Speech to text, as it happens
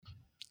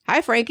Hi,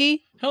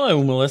 Frankie.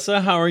 Hello,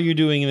 Melissa. How are you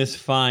doing this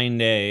fine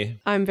day?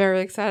 I'm very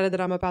excited that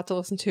I'm about to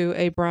listen to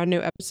a brand new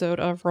episode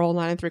of Roll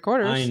 9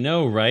 3/4. I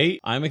know, right?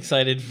 I'm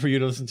excited for you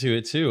to listen to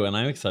it too, and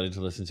I'm excited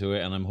to listen to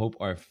it, and I hope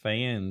our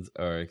fans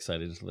are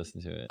excited to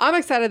listen to it. I'm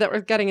excited that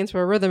we're getting into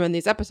a rhythm and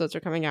these episodes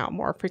are coming out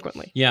more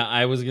frequently. Yeah,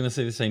 I was gonna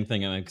say the same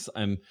thing.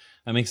 I'm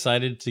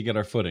excited to get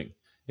our footing.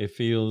 It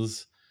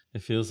feels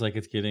like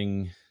it's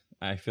getting.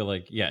 I feel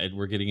like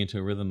we're getting into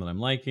a rhythm that I'm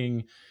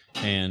liking,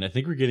 and I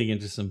think we're getting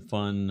into some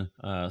fun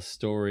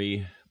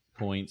story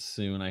points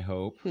soon, I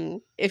hope.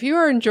 If you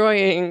are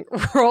enjoying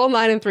Roll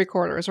 9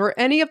 3/4 or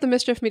any of the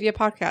Mischief Media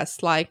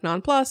podcasts like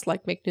Non-Plus,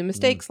 like Make New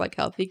Mistakes, like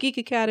Healthy Geek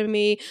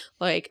Academy,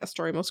 like A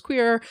Story Most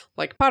Queer,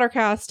 like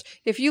Pottercast,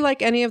 if you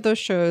like any of those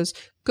shows,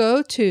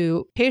 go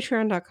to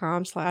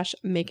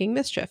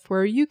patreon.com/makingmischief,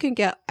 where you can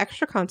get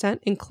extra content,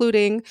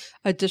 including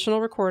additional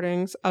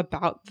recordings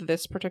about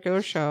this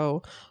particular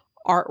show,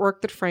 artwork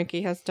that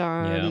Frankie has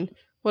done. Yeah.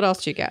 What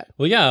else do you get?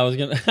 Well, yeah, I was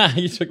gonna.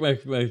 You took my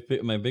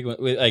big one.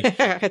 Like,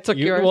 I took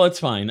yours. Well, it's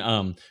fine.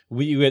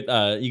 You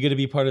get to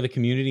be part of the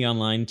community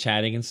online,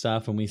 chatting and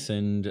stuff. And we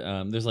send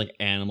there's like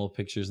animal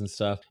pictures and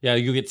stuff. Yeah,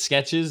 you get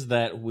sketches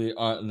that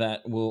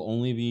will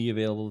only be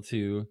available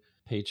to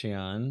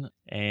Patreon.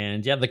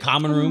 And yeah, the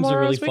common rooms are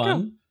really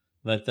fun.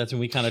 That's when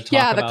we kind of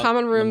talk about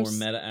common rooms,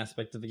 the more meta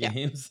aspect of the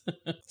games.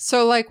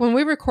 So like when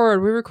we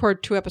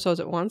record 2 episodes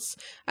at once,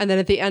 and then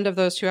at the end of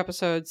those 2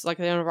 episodes, like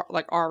at the end of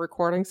our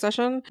recording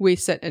session, we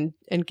sit and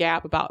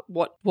gab about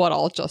what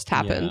all just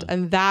happened. Yeah.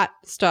 And that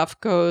stuff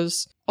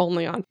goes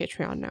only on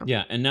Patreon now.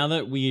 Yeah, and now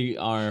that we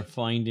are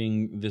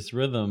finding this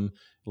rhythm,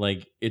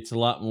 like it's a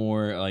lot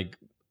more like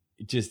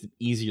just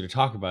easier to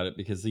talk about it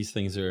because these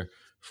things are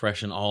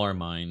fresh in all our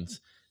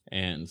minds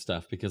and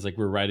stuff, because like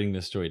we're writing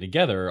this story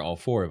together, all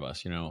 4 of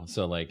us,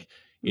 so like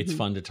it's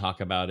fun to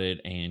talk about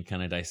it and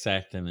kind of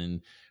dissect, and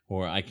then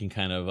or I can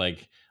kind of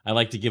like, I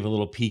like to give a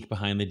little peek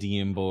behind the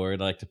DM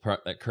board. I like to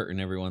part that curtain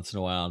every once in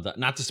a while,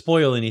 not to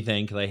spoil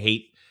anything, because I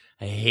hate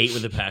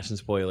with the passion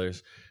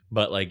spoilers,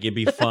 but like it'd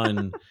be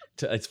fun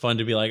it's fun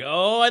to be like,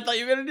 oh, I thought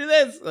you were gonna do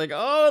this, like,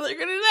 oh, they're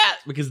gonna do that,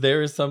 because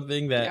there is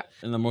something that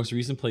in the most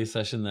recent play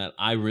session that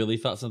I really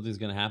thought something was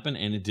gonna happen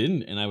and it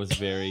didn't, and I was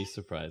very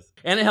surprised.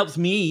 And it helps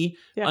me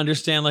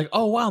understand, like,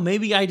 oh wow,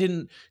 maybe I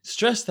didn't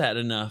stress that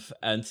enough,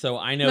 and so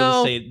I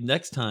know to say it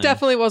next time.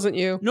 Definitely wasn't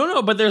you.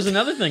 No, but there's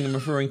another thing I'm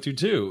referring to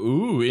too.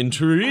 Ooh,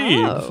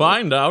 intrigue. Oh.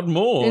 Find out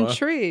more.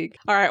 Intrigue.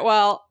 All right.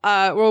 Well,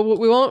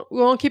 we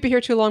won't keep you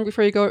here too long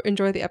before you go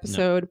enjoy the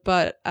episode,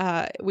 but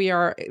we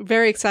are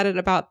very excited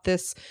about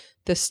this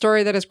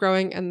story that is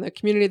growing and the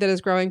community that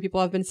is growing.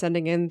 People have been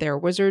sending in their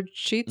wizard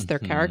sheets, their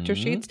character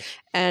sheets.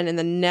 And in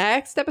the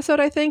next episode,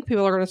 I think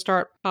people are going to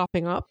start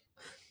popping up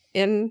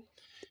in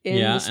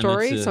the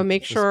story. So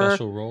make sure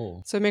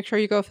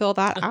you go fill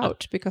that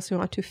out, because we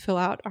want to fill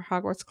out our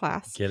Hogwarts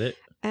class. Get it?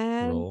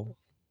 And roll.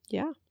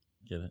 Yeah.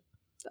 Get it?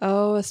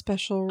 Oh, a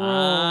special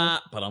roll.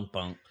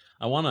 Ba-dum-bum.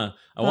 I want to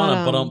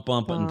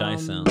ba-dum-bump and die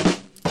sound.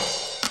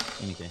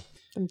 Okay.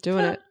 I'm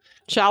doing it.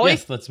 Shall we?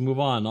 Yes, let's move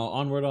on.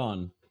 Onward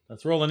on.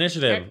 Let's roll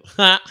initiative.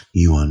 Okay.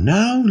 You are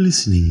now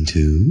listening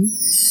to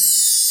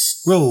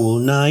Roll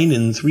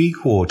 9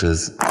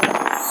 3/4.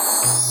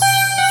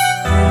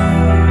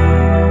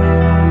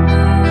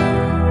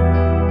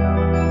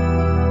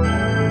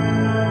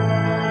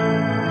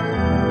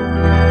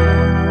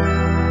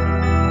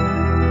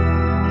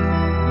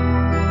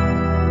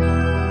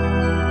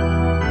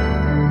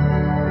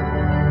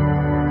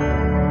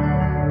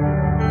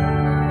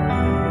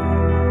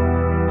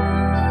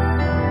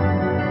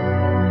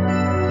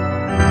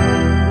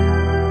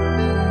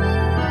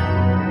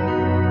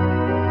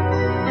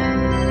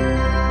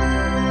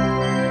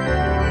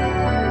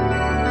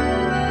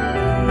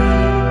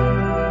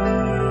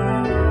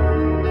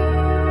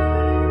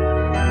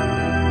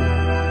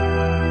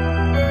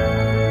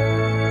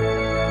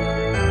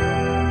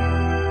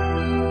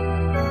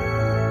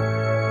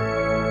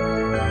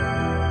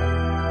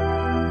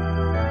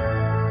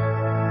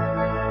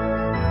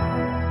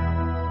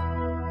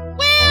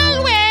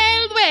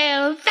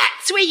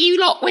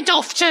 Went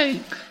off to.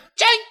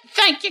 Don't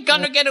think you're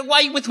gonna get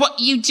away with what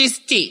you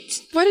just did.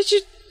 What did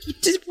you...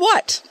 did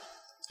what?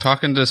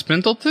 Talking to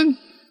Spindleton?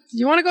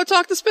 You want to go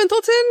talk to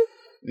Spindleton?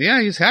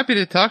 Yeah, he's happy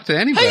to talk to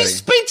anybody. Who's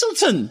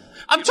Spindleton?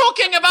 I'm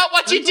talking about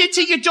what you did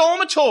to your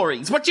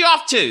dormitories. What you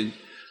up to?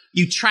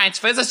 You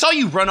transfers. I saw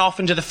you run off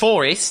into the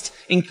forest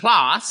in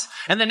class,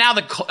 and then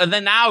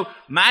now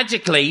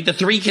magically the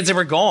 3 kids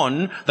are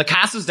gone. The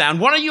castle's down.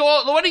 What are you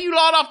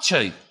lot up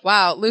to?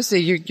 Wow, Lucy,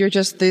 you're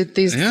just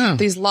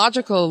these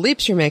logical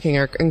leaps you're making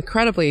are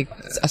incredibly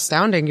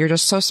astounding. You're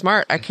just so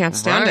smart. I can't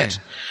stand it.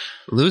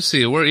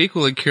 Lucy, we're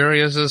equally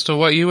curious as to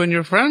what you and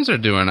your friends are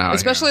doing out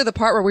Especially here. the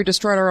part where we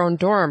destroyed our own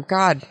dorm.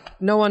 God,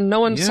 no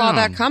one saw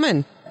that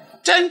coming.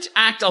 Don't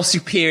act all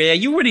superior.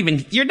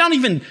 You're not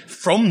even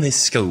from this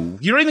school.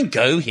 You don't even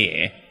go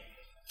here.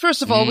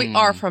 First of all, we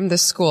are from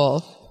this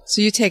school,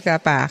 so you take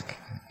that back.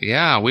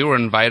 Yeah, we were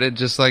invited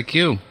just like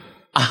you.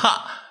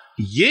 Aha!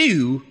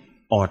 You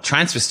are a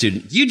transfer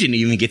student. You didn't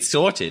even get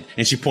sorted.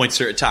 And she points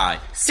to her tie.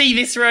 See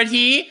this right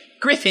here?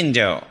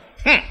 Gryffindor.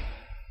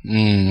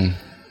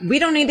 We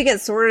don't need to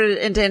get sorted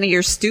into any of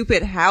your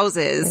stupid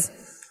houses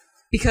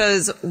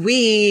because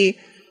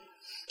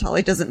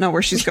Dolly doesn't know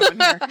where she's going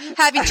here.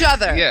 Have each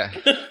other. Yeah,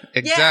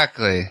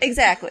 exactly.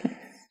 Exactly.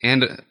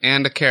 And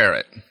a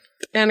carrot.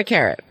 And a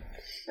carrot.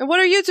 And what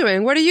are you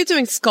doing? What are you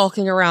doing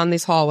skulking around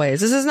these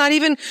hallways? This is not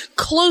even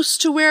close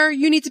to where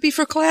you need to be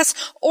for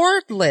class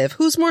or live.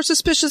 Who's more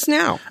suspicious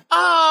now?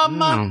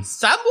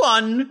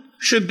 Someone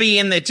should be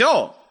in the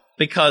door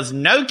because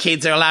no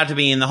kids are allowed to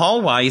be in the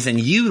hallways and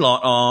you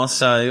lot are,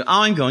 so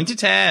I'm going to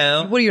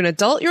tell. What are you, an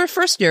adult? You're a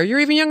first year. You're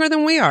even younger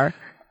than we are.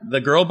 The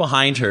girl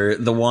behind her,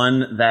 the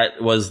one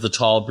that was the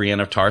tall Brienne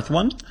of Tarth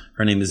one,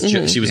 her name is,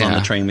 she was on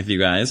the train with you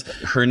guys.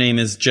 Her name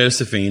is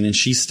Josephine, and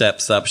she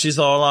steps up. She's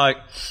all like,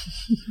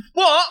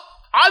 what?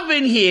 I've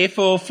been here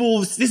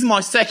this is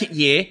my second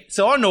year,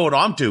 so I know what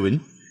I'm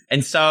doing.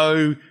 And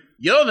so,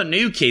 you're the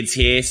new kids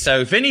here, so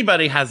if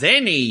anybody has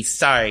any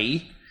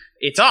say,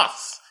 it's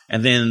us.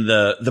 And then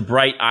the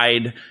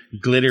bright-eyed,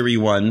 glittery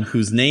one,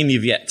 whose name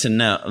you've yet to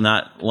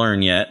not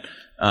learn yet,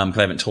 because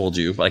I haven't told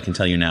you, but I can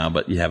tell you now,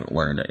 but you haven't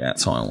learned it yet,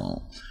 so I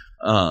won't.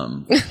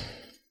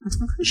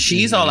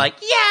 She's all like,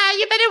 yeah,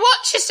 you better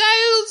watch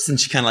yourselves. And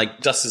she kind of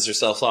like dusts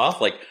herself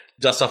off, like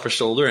dusts off her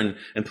shoulder and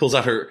pulls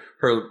out her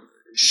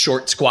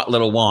short, squat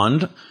little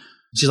wand.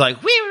 She's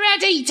like, we're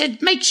ready to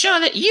make sure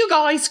that you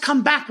guys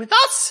come back with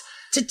us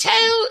to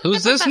tell.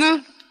 Who's this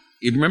now?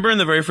 You remember in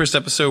the very first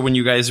episode when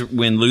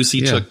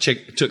Lucy took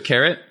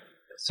Carrot?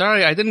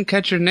 Sorry, I didn't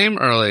catch your name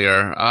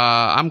earlier.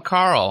 I'm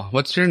Carl.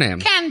 What's your name?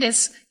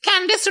 Candace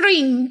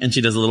Ring. And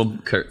she does a little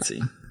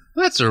curtsy.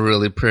 That's a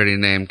really pretty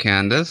name,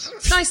 Candace.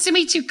 Nice to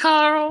meet you,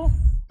 Carl.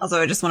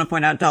 Also, I just want to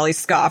point out Dolly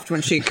scoffed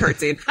when she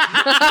curtsied.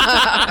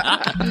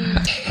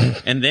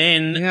 And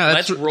then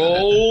let's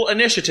roll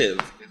initiative.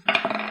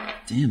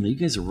 Damn, you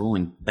guys are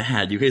rolling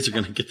bad. You guys are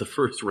going to get the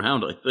first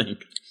round, I think.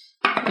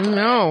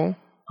 No.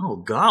 Oh,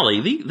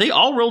 golly. They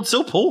all rolled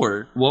so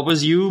poor. What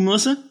was you,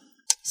 Melissa?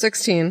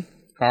 16.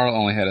 Carl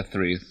only had a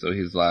 3, so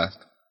he's last.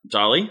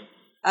 Dolly?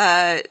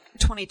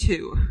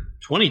 22.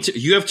 22.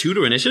 You have 2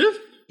 to initiative?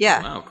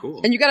 Yeah. Wow,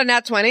 cool. And you got a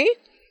nat 20?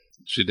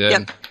 She did.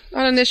 Yep.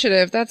 On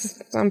initiative.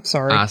 I'm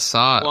sorry. I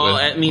saw it. Well,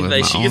 I mean,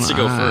 she gets to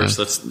go first.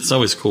 That's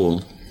always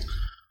cool.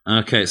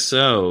 Okay,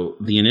 so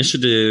the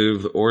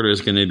initiative order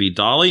is going to be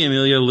Dolly,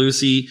 Amelia,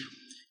 Lucy,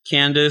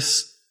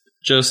 Candace,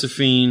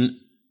 Josephine,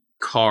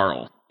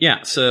 Carl.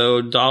 Yeah,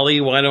 so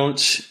Dolly, why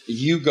don't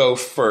you go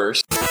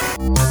first?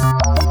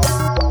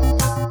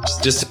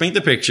 Just to paint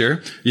the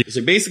picture,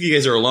 so basically you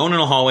guys are alone in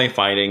a hallway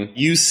fighting.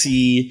 You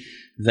see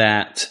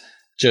that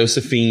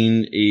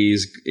Josephine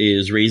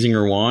is raising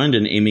her wand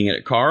and aiming it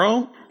at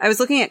Carl. I was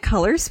looking at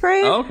color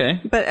spray. Oh,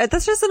 okay. But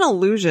that's just an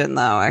illusion,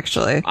 though,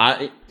 actually.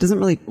 Doesn't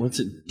really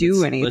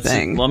do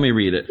anything. Let me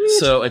read it.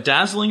 So, a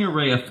dazzling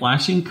array of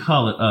flashing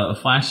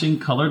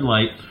colored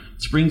light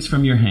springs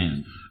from your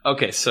hand.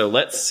 Okay, so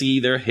let's see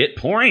their hit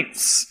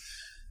points.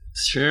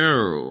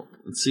 So,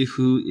 let's see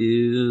who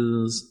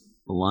is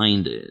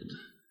blinded.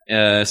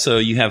 So,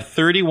 you have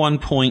 31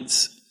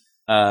 points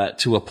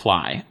to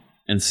apply.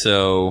 And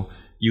so,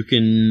 you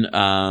can...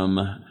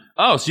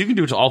 so you can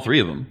do it to all 3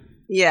 of them.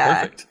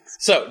 Yeah. Perfect.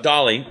 So,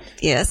 Dolly.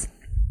 Yes.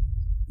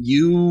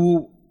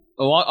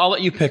 I'll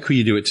let you pick who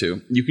you do it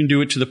to. You can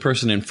do it to the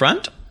person in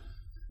front,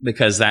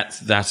 because that's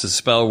the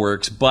spell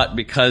works. But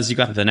because you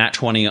got the nat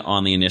 20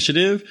 on the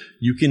initiative,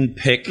 you can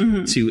pick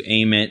to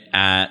aim it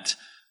at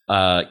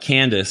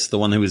Candace, the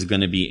one who is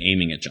going to be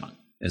aiming at John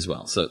as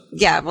well. So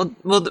yeah, we'll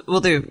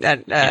do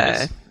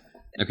that.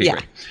 Okay,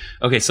 great.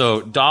 Okay,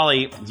 so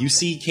Dolly, you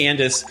see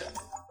Candace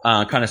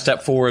kind of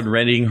step forward,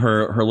 readying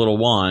her little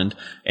wand,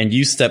 and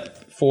you step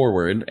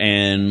forward,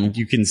 and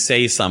you can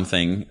say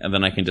something, and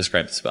then I can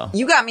describe the spell.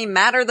 You got me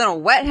madder than a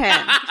wet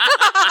hen.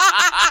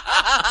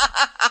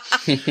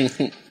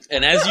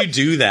 And as you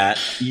do that,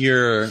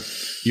 your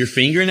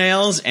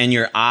fingernails and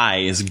your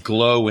eyes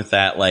glow with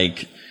that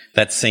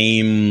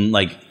same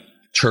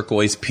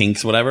turquoise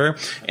pinks, whatever.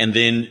 And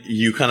then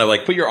you kind of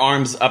put your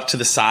arms up to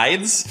the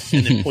sides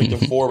and then point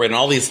them forward, and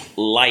all these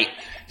light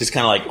just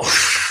kind of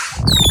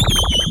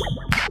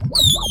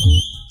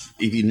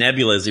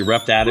nebulas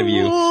erupt out of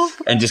you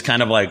and just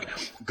kind of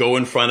go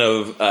in front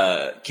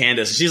of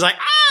Candace. She's like,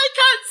 I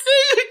can't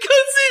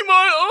see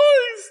my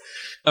eyes.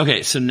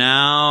 Okay, so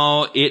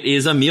now it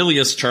is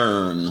Amelia's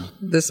turn.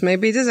 This may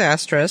be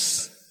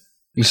disastrous.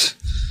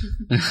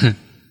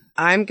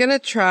 I'm going to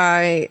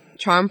try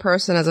Charm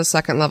Person as a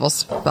 2nd level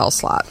spell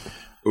slot.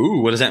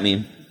 Ooh, what does that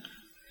mean?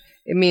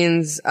 It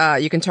means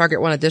you can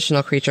target one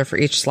additional creature for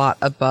each slot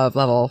above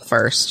level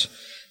 1st.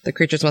 The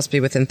creatures must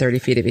be within 30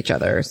 feet of each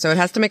other. So it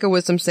has to make a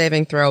wisdom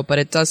saving throw, but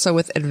it does so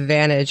with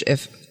advantage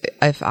if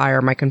I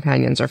or my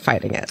companions are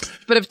fighting it.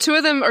 But if 2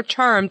 of them are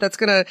charmed, that's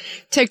going to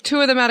take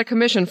 2 of them out of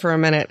commission for a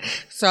minute.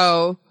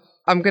 So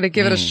I'm going to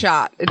give it a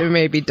shot. It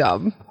may be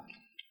dumb,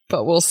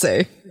 but we'll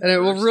see. And it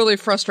will really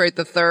frustrate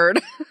the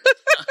 3rd.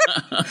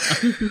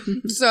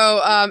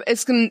 So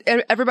it's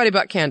everybody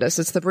but Candace.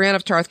 It's the Brienne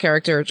of Tarth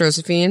character,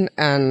 Josephine,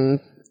 and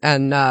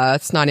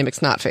Snotty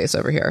McSnotface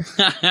over here.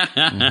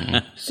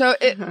 So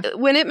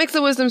when it makes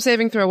a wisdom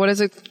saving throw, what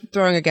is it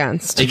throwing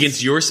against?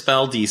 Against your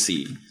spell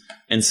DC.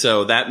 And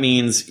so that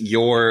means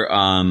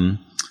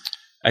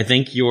I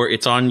think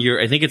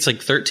it's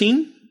like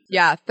 13?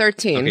 Yeah,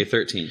 13. Okay,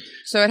 13.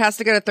 So it has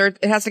to get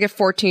it has to get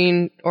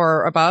 14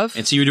 or above.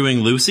 And so you're doing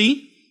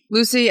Lucy?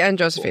 Lucy and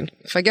Josephine.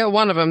 If I get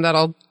one of them,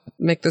 that'll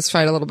make this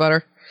fight a little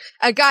better.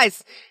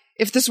 Guys,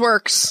 if this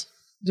works,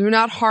 do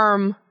not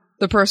harm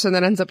the person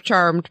that ends up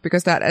charmed,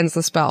 because that ends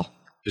the spell.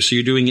 So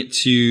you're doing it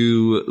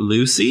to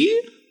Lucy?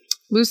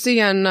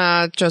 Lucy and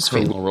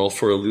Josephine. I'll roll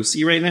for a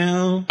Lucy right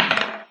now.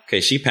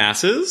 Okay, she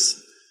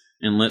passes.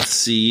 And let's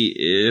see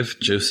if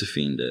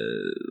Josephine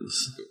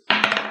does.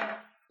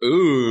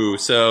 Ooh,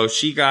 so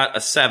she got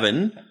a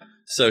 7.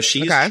 So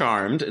she's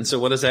charmed. And so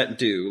what does that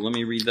do? Let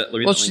me read that.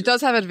 Well, she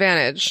does have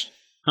advantage.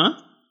 Huh?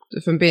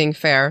 If I'm being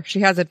fair. She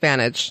has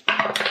advantage.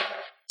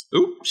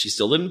 Ooh, she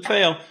still didn't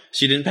fail.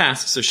 She didn't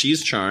pass, so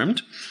she's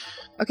charmed.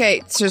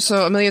 Okay,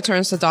 so Amelia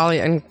turns to Dolly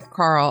and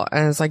Carl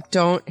and is like,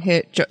 "Don't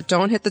hit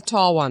the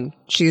tall one.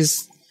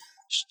 She's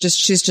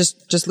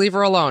just leave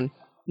her alone.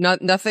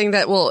 Nothing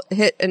that will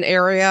hit an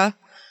area.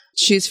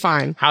 She's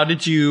fine." How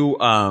did you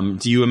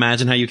do you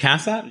imagine how you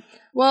cast that?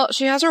 Well,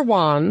 she has her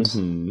wand.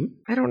 Mm-hmm.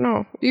 I don't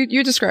know.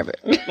 You describe it.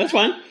 That's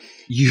fine.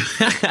 You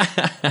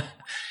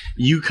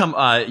you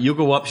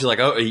go up. She's like,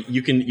 "Oh,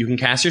 you can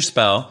cast your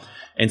spell."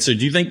 And so,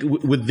 do you think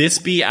would this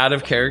be out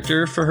of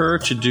character for her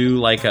to do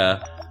like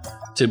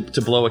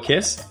to blow a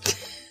kiss?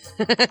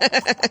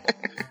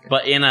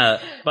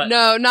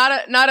 No,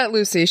 not at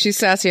Lucy. She's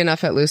sassy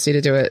enough at Lucy to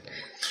do it,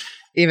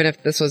 even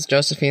if this was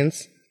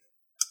Josephine's.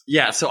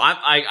 Yeah. So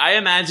I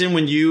imagine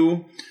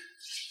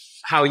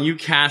how you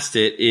cast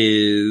it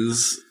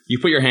is you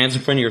put your hands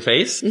in front of your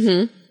face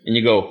and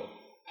you go,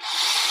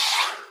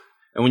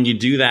 and when you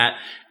do that,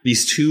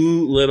 these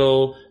two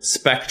little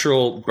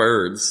spectral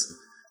birds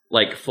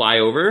like fly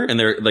over, and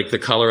they're like the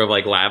color of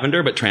like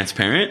lavender but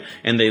transparent,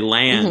 and they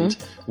land.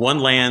 One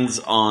lands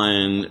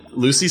on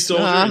Lucy's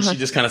shoulder and she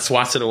just kind of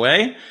swats it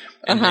away,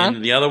 and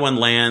then the other one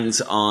lands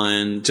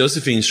on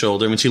Josephine's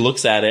shoulder. When she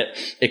looks at it,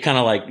 it kind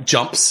of like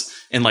jumps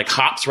and like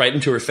hops right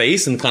into her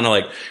face, and kind of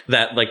like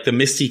that, like the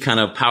misty kind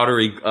of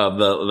powdery of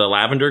the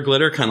lavender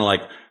glitter kind of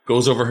like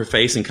goes over her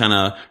face, and kind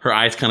of her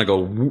eyes kind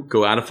of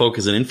go out of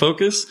focus and in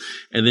focus,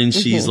 and then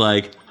she's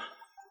like,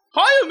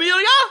 "Hi,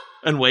 Amelia,"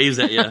 and waves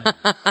at you.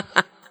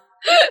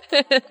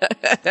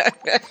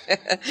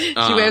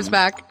 She waves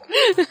back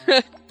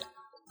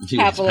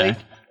happily,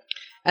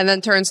 and then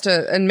turns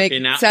to and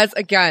says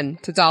again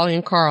to Dolly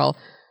and Carl,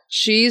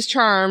 "She's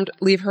charmed.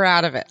 Leave her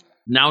out of it."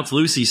 Now it's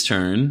Lucy's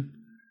turn.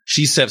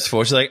 She steps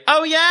forward. She's like,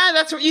 "Oh yeah,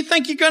 that's what you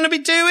think you're going to be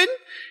doing?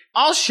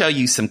 I'll show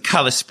you some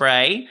color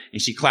spray."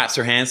 And she claps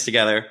her hands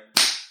together,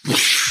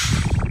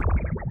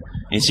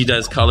 and she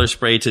does color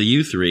spray to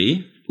you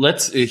three.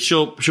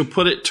 She'll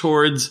put it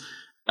towards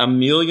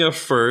Amelia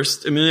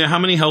first. Amelia, how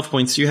many health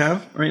points do you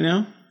have right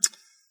now?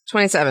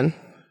 27.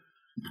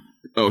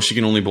 Oh, she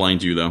can only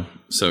blind you, though.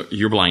 So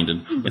you're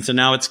blinded. And so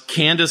now it's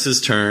Candace's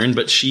turn,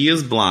 but she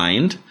is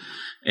blind.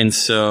 And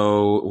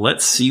so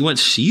let's see what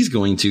she's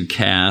going to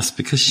cast,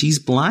 because she's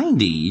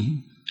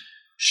blindy.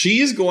 She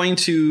is going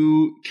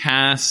to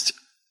cast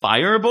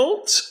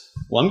Firebolt.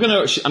 Well, I'm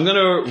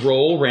gonna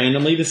roll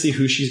randomly to see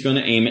who she's going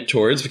to aim it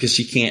towards, because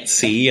she can't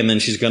see, and then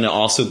she's going to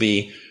also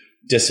be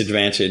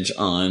disadvantage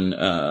on.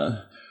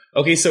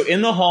 Okay, so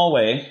in the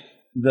hallway,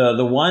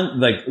 the one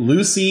like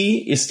Lucy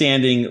is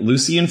standing,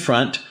 Lucy in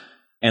front,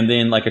 and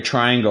then like a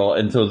triangle,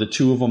 and so the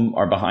two of them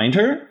are behind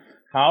her.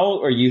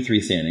 How are you three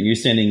standing? Are you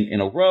standing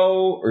in a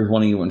row, or is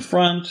one of you in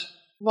front?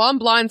 Well, I'm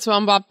blind, so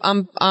I'm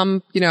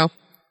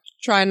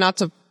trying not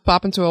to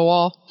bop into a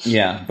wall.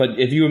 Yeah, but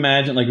if you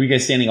imagine, like, were you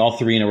guys standing all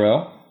three in a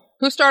row?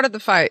 Who started the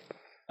fight?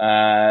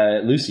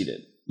 Lucy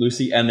did.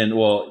 Lucy, and then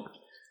well,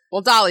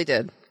 Dolly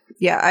did.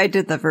 Yeah, I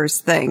did the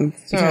first thing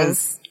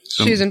because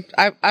she's in.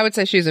 I would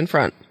say she's in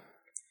front.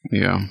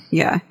 Yeah.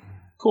 Yeah.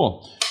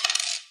 Cool.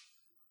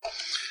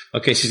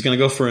 Okay, she's gonna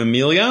go for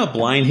Amelia.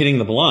 Blind hitting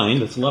the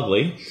blind. That's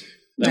lovely.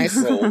 Nice.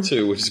 Roll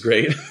 2, which is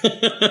great.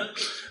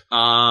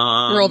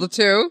 Rolled a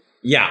 2.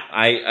 Yeah,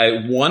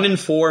 I 1 and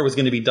 4 was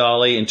going to be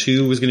Dolly, and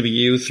 2 was going to be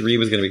you, 3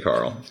 was going to be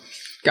Carl.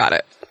 Got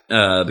it.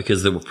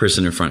 Because the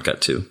person in front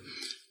got 2.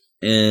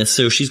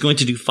 So she's going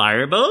to do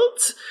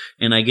Firebolt,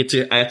 and I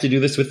have to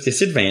do this with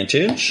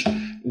disadvantage.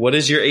 What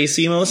is your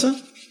AC, Melissa?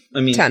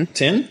 10.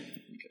 10?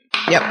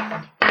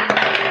 Yep.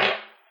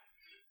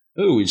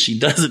 Oh, and she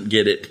doesn't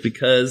get it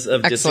because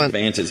of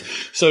disadvantage.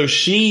 So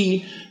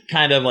she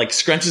kind of like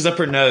scrunches up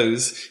her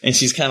nose, and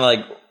she's kind of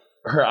like,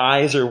 her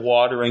eyes are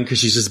watering because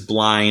she's just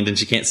blind and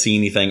she can't see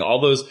anything.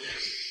 All those,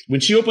 when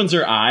she opens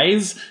her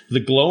eyes, the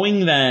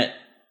glowing that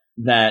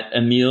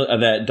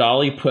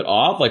Dolly put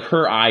off, like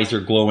her eyes are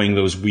glowing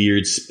those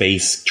weird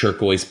space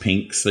turquoise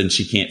pinks, and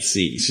she can't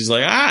see. She's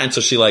like, and so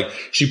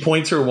she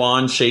points her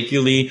wand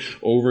shakily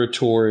over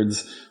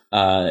towards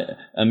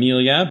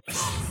Amelia,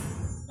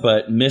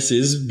 but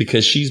misses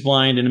because she's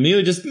blind, and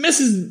Amelia just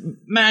misses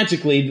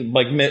magically,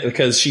 like,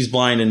 because she's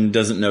blind and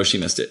doesn't know she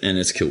missed it, and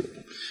it's cool.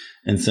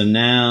 And so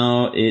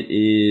now it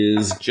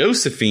is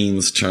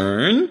Josephine's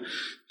turn.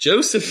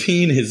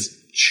 Josephine is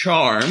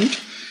charmed.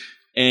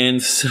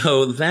 And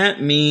so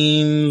that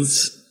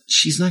means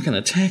she's not going to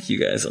attack you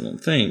guys, I don't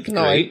think.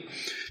 No, right?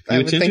 I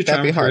would think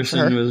that'd be hard for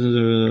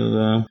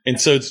her.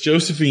 And so it's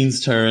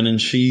Josephine's turn, and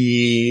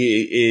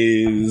she's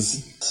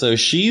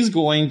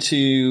going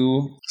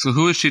to... So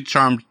who is she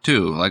charmed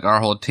to? Like our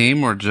whole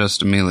team or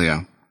just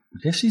Amelia? I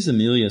guess she's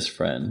Amelia's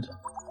friend.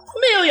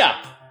 Amelia!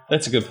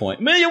 That's a good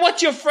point. Amelia,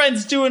 what your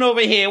friends doing over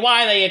here?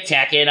 Why are they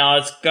attacking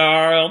us,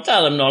 girl?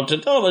 Tell them not to.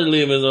 Tell them to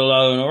leave us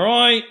alone, all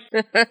right?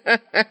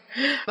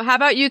 Well, how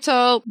about you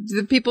tell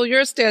the people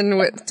you're standing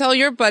with, tell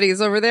your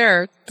buddies over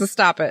there to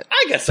stop it.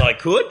 I guess I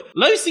could.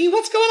 Lucy,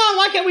 what's going on?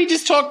 Why can't we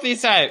just talk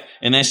this out?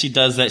 And as she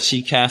does that,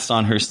 she casts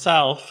on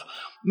herself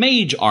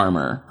Mage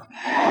Armor.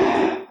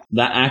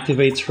 That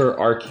activates her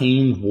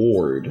Arcane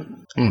Ward.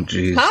 Oh,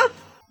 jeez. Huh?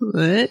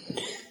 What?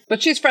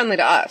 But she's friendly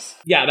to us.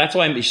 Yeah, that's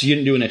why she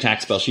didn't do an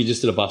attack spell. She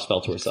just did a buff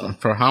spell to herself.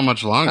 For how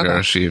much longer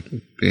is she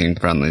being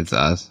friendly to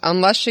us?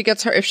 Unless she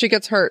gets hurt. If she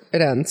gets hurt,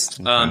 it ends.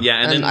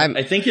 Yeah, and then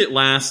I think it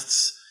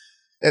lasts...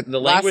 It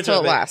lasts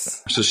till it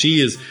lasts. So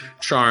she is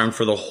charmed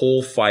for the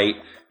whole fight,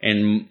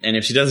 and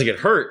if she doesn't get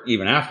hurt,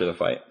 even after the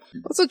fight.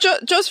 So,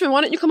 Josephine,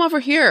 why don't you come over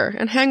here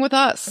and hang with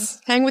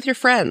us? Hang with your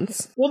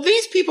friends. Well,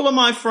 these people are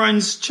my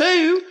friends,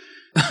 too.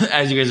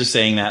 As you guys are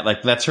saying that,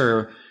 like, that's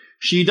her...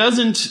 She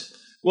doesn't...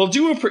 Well,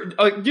 do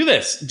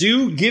this.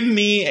 Give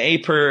me a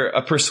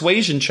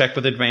persuasion check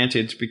with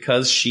advantage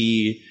because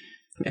she...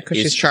 Because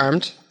she's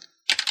charmed.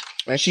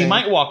 She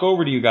might walk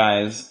over to you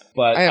guys,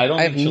 but I don't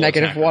think she'll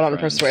negative attack 1 her on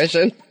friends.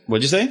 persuasion.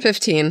 What'd you say?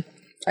 15.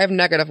 I have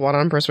negative 1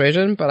 on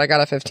persuasion, but I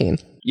got a 15.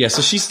 Yeah,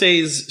 so she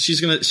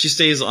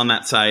stays on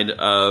that side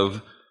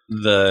of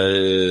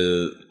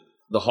the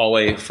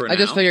hallway for now. I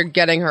just figured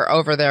getting her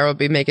over there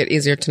would make it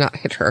easier to not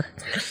hit her.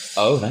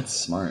 Oh, that's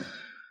smart.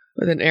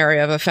 With an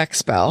area of effect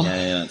spell.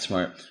 Yeah, that's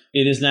smart.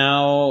 It is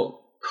now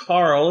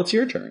Carl, it's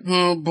your turn.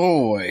 Oh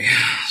boy.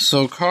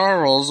 So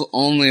Carl's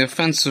only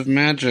offensive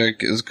magic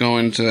is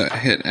going to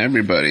hit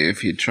everybody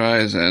if he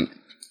tries it.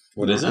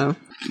 What is it?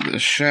 The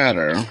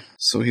shatter.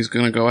 So he's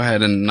going to go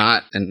ahead and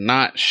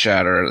not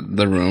shatter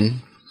the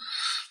room.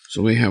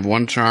 So we have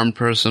one charmed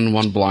person,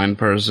 one blind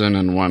person,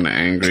 and one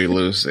angry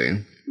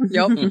Lucy.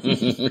 Yep.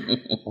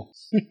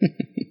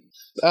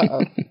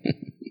 Uh-oh.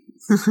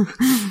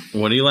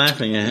 What are you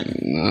laughing at?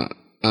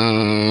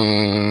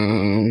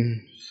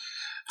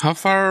 How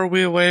far are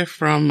we away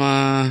from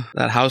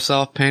that house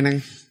elf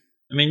painting?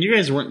 I mean, you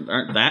guys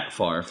aren't that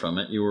far from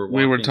it. You were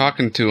We were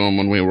talking to him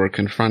when we were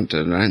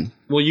confronted, right?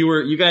 Well,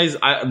 you guys.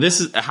 This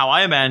is how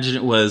I imagine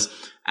it was.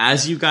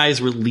 As you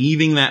guys were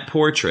leaving that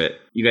portrait,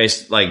 you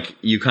guys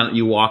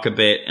you walk a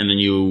bit, and then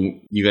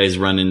you guys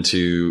run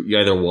into. You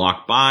either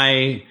walk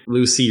by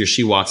Lucy or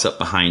she walks up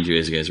behind you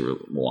as you guys were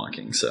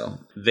walking. So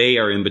they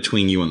are in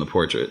between you and the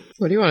portrait.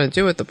 What do you want to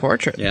do with the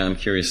portrait? Yeah, I'm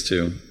curious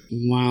too.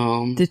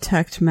 Well,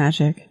 Detect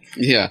magic.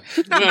 yeah,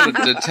 you want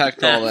to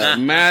detect all that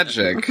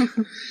magic,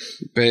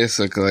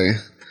 basically.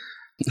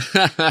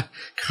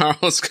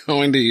 Carl's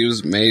going to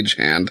use Mage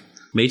Hand.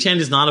 Mage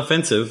Hand is not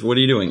offensive. What are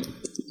you doing?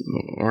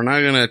 We're not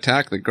going to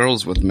attack the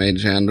girls with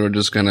Mage Hand. We're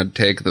just going to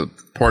take the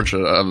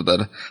portrait of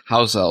the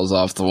house elves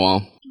off the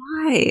wall.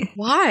 Why?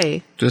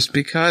 Why? Just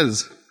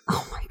because.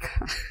 Oh my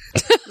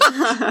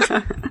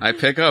god. I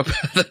pick up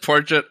the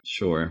portrait.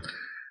 Sure,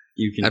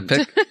 you can. I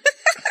pick. You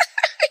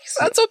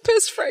sound so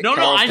pissed, Frank. No,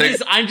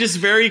 I'm just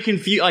very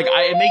confused. Like,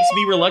 it makes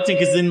me reluctant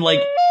because then, like,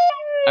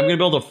 I'm gonna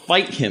be able to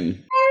fight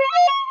him.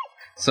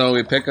 So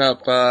we pick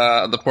up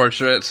the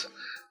portrait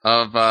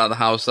of the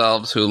house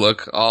elves who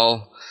look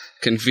all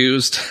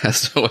confused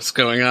as to what's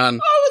going on.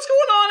 Oh,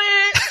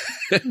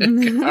 what's going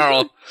on here?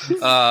 Carl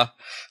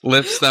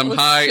lifts them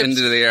high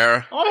into the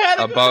air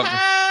above.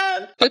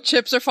 The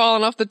chips are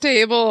falling off the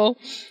table.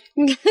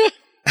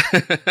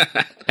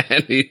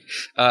 And he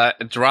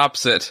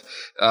drops it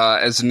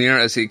as near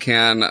as he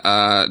can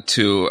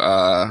to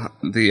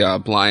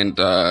the blind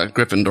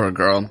Gryffindor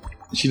girl.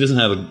 She doesn't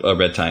have a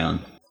red tie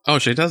on. Oh,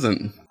 she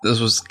doesn't. This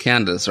was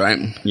Candace, right?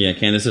 Yeah,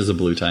 Candace has a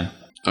blue tie.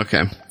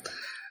 Okay.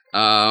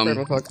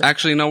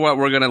 Actually, you know what?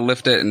 We're gonna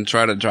lift it and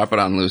try to drop it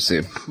on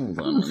Lucy. Hold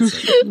on 1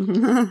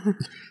 second.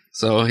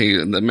 So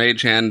the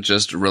mage hand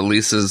just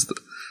releases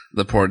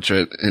the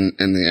portrait in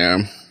the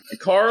air.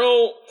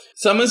 Carl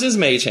summons his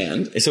mage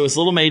hand. So his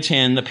little mage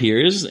hand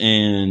appears,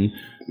 and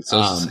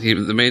so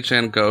the mage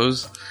hand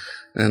goes,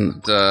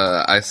 and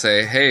I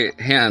say, "Hey,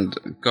 hand,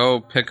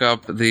 go pick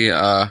up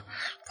the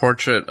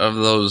portrait of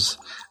those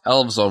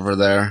elves over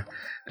there,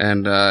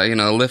 and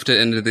lift it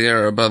into the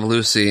air above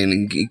Lucy,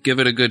 and give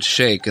it a good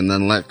shake, and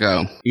then let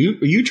go." Are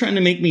you trying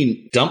to make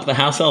me dump the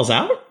house elves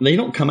out? They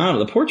don't come out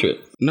of the portrait.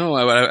 No,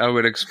 I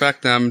would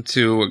expect them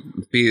to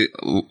be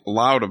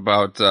loud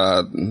about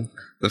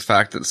the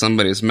fact that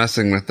somebody's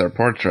messing with their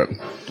portrait.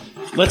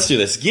 let's do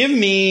this. Give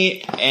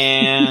me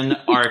an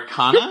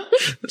Arcana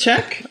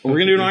check. We're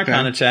gonna do an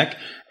Arcana check,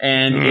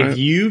 and if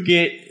you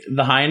get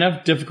the high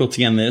enough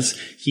difficulty on this,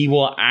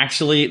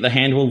 the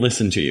hand will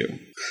listen to you.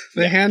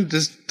 The hand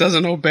just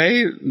doesn't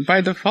obey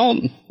by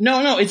default.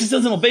 No, it just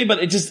doesn't obey. But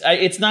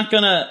it's not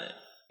gonna.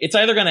 It's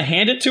either gonna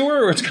hand it to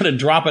her or it's gonna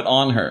drop it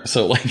on her.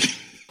 So like.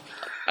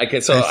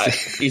 Okay, so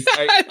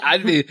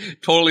I'd be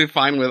totally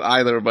fine with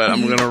either, but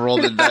I'm gonna roll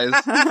the dice.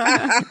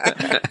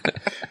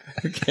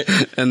 Okay.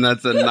 And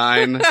that's a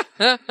 9.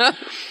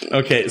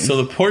 Okay,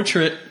 so the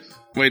portrait.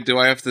 Wait, do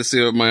I have to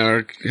see what my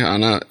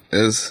Arcana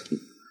is?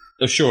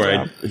 Oh,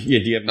 sure. Do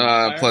you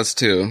have plus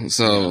 2,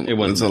 so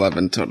it's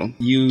 11 total.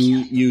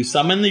 You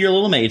summon your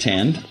little mage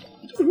hand.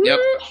 Yep.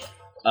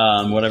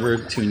 Whatever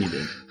tune you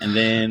did, and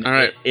then all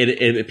right.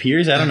 it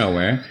appears out of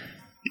nowhere.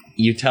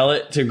 You tell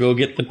it to go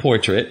get the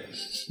portrait.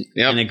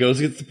 Yep. And it goes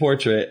against the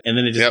portrait, and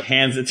then it just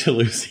hands it to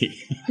Lucy.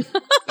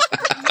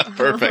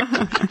 Perfect.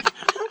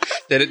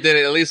 Did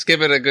it at least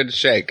give it a good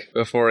shake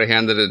before he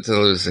handed it to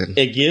Lucy?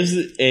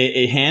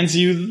 It hands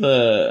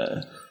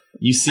you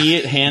you see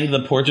it hand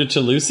the portrait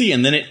to Lucy,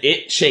 and then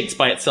it shakes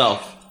by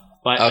itself.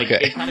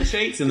 It kind of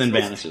shakes and then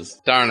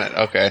vanishes. Darn it.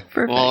 Okay.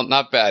 Perfect. Well,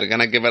 not bad.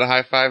 Can I give it a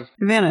high five?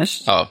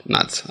 Vanished. Oh,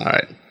 nuts. All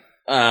right.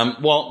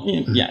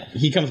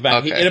 He comes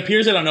back. Okay. It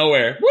appears out of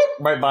nowhere,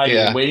 right by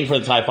you, waiting for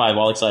the high five,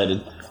 all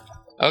excited.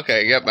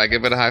 Okay, yep, I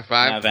give it a high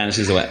five. It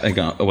vanishes away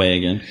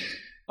again.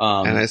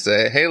 And I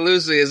say, "Hey,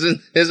 Lucy,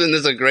 isn't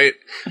this a great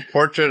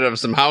portrait of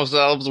some house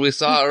elves we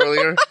saw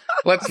earlier?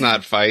 Let's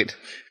not fight."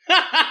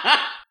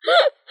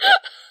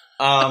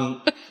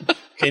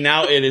 Okay,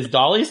 now it is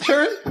Dolly's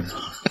turn.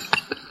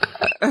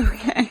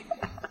 Okay.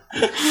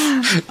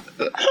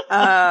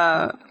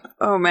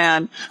 Oh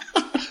man.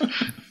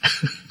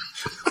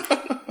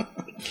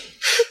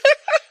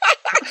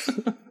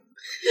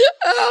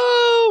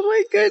 Oh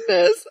my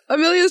goodness.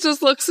 Amelia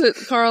just looks at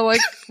Carl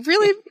like,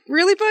 really,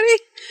 buddy?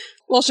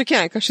 Well, she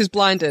can't because she's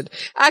blinded.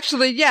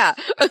 Actually, yeah.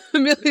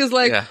 Amelia's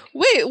like,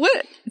 wait,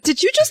 what?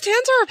 Did you just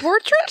hand her a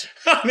portrait?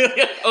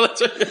 Amelia,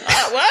 that's right.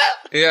 What?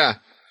 Yeah.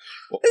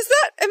 Am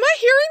I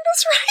hearing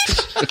this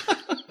right?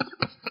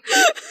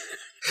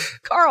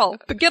 Carl,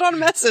 get on a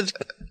message.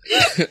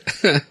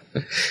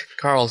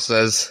 Carl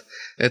says,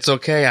 "It's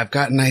okay, I've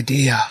got an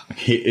idea."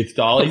 It's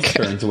Dolly's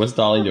turn, so what's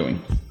Dolly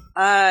doing?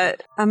 I'm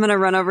gonna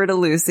run over to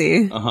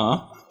Lucy.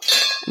 Uh-huh.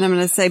 And I'm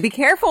gonna say, "Be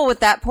careful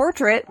with that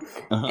portrait."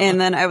 Uh-huh. And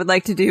then I would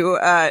like to do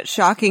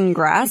shocking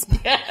grasp.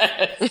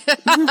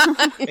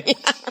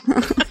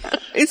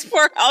 It's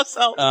poor house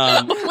elf.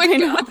 Oh my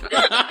god.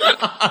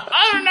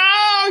 Oh no!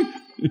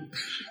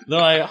 They're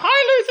like,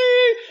 "Hi,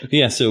 Lucy."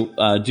 Yeah. So,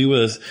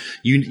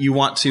 you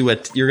want to?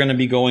 You're going to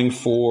be going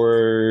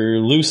for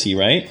Lucy,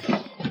 right?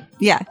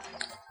 Yeah.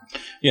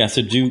 Yeah.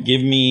 So,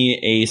 give me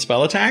a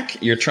spell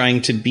attack. You're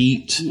trying to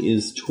beat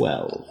is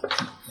 12.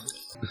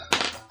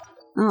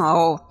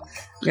 Oh,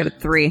 I got a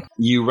 3.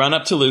 You run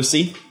up to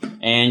Lucy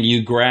and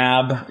you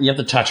grab. You have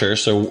to touch her,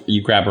 so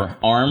you grab her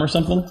arm or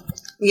something.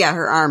 Yeah,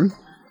 her arm.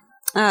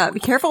 Be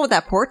careful with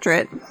that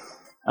portrait.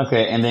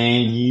 Okay, and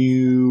then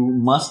you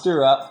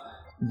muster up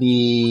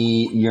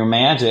your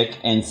magic,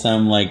 and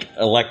some like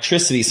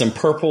electricity, some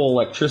purple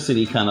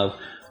electricity kind of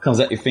comes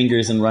at your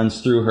fingers and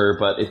runs through her,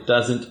 but it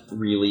doesn't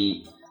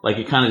really, like,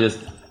 it kind of just,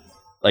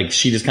 like,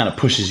 she just kind of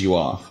pushes you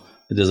off.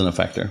 It doesn't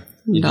affect her.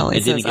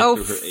 It says, "Oh,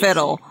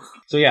 fiddle." AC.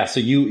 So yeah,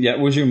 that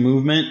was your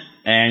movement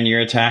and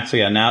your attack. So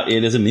yeah, now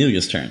it is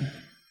Amelia's turn.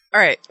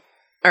 All right.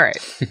 All right.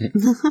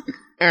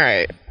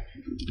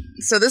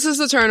 So this is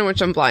the turn in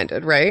which I'm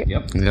blinded, right?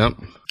 Yep.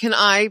 Can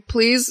I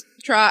please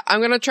try? I'm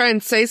going to try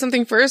and say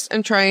something first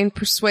and try and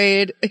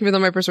persuade, even though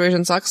my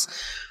persuasion sucks,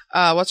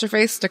 what's her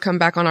face, to come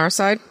back on our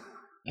side.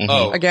 Mm-hmm.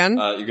 Oh, again?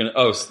 You're gonna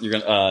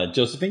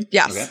Josephine?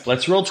 Yes. Okay.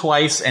 Let's roll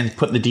twice and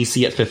put the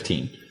DC at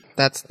 15.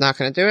 That's not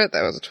going to do it.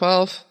 That was a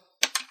 12.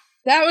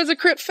 That was a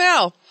crit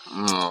fail.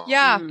 Oh.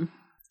 Yeah.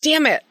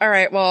 Damn it. All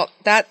right. Well,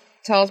 that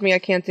tells me I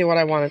can't do what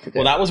I wanted to do.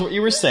 Well, that was what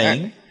you were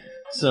saying.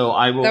 So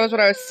I will. That was what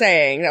I was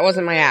saying. That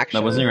wasn't my action.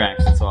 That wasn't your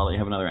action, so I'll let you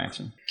have another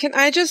action. Can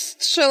I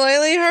just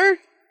shillelagh her?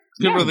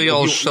 Give her the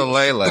old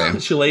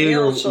shillelagh.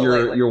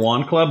 Shillelagh your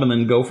wand club and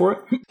then go for it.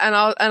 And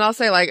I'll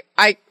say, like,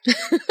 Amelia's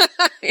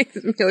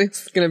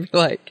gonna be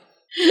like,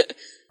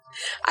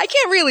 I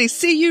can't really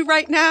see you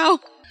right now.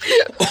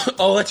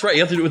 Oh, that's right.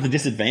 You have to do it with a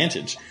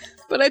disadvantage.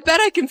 But I bet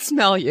I can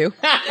smell you.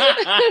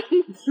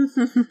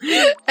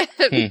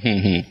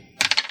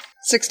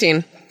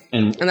 16.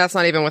 And that's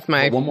not even with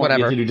my one more, whatever.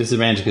 You have to do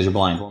disadvantage because you're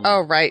blind.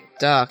 Oh, right.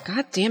 Duh.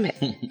 God damn it.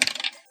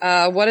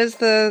 What is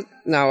the...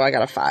 No, I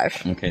got a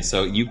 5. Okay,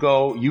 so you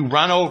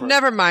run over.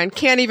 Never mind.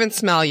 Can't even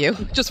smell you.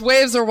 Just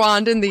waves her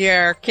wand in the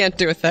air. Can't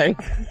do a thing.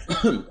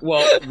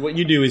 Well, what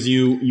you do is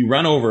you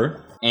run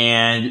over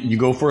and you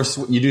go for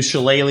you do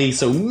shillelagh.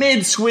 So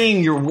mid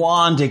swing, your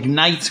wand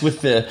ignites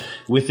with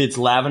its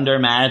lavender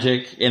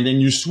magic, and then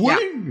you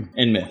swing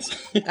and miss.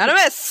 And a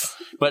miss.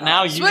 But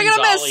now you and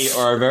Dolly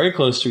are very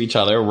close to each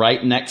other,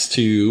 right next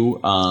to.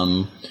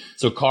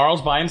 So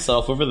Carl's by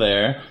himself over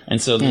there,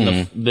 and so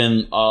then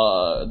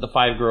the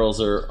 5 girls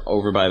are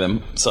over by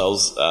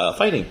themselves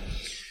fighting.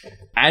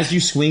 As you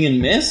swing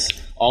and miss,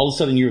 all of a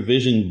sudden your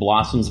vision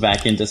blossoms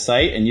back into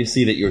sight, and you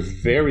see that you're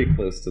very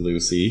close to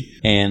Lucy.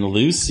 And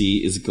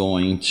Lucy is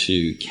going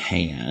to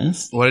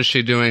cast. What is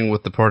she doing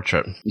with the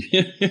portrait?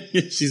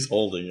 She's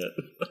holding it.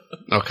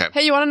 Okay.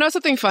 Hey, you want to know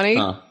something funny?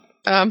 Huh.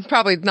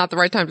 Probably not the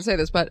right time to say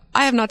this, but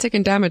I have not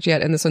taken damage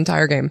yet in this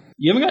entire game.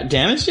 You haven't got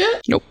damaged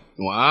yet? Nope.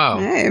 Wow.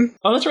 Hey.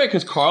 Oh, that's right,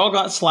 because Carl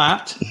got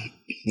slapped.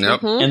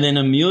 Yep. And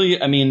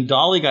then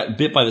Dolly got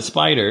bit by the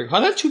spider. I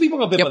thought 2 people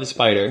got bit by the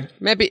spider.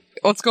 Maybe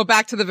let's go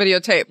back to the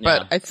videotape,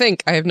 but I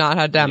think I have not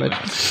had damage.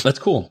 Anyway, that's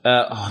cool.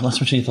 Lost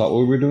my train of thought. What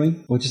were we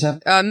doing? What just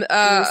happened?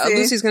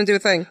 Lucy's gonna do a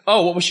thing.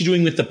 Oh, what was she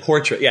doing with the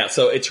portrait? Yeah,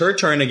 so it's her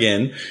turn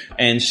again,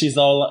 and she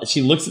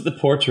looks at the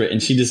portrait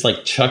and she just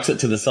like chucks it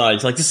to the side.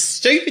 She's like, this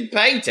stupid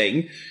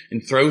painting,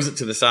 and throws it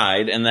to the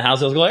side, and the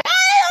house elves go like,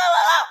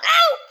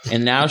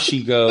 and now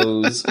she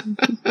goes,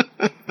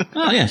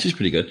 oh yeah, she's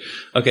pretty good.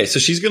 Okay, so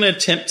she's going to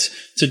attempt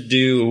to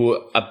do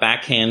a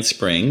backhand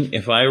spring.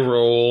 If I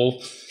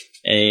roll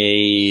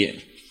a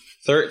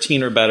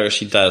 13 or better,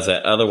 she does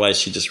that. Otherwise,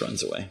 she just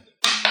runs away.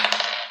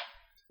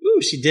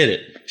 Ooh, she did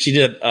it.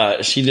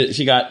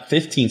 She got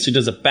 15. So she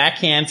does a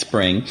backhand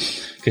spring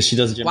because she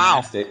does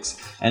gymnastics.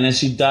 Wow. And then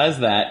she does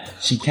that.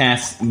 She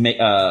casts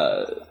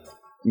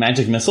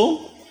magic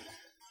missile.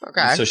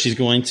 Okay. So she's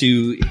going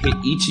to hit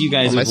each of you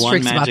guys with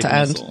one magic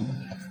missile.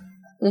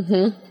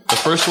 Mm-hmm. The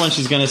first one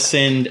she's going to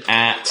send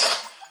at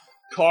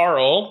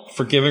Carl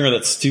for giving her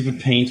that stupid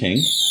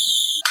painting.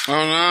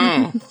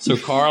 Oh no. So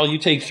Carl, you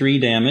take 3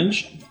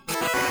 damage.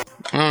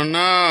 Oh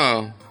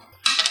no.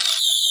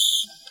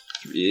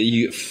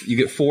 You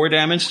get 4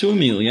 damage to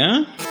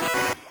Amelia.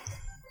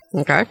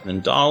 Okay.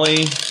 Then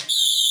Dolly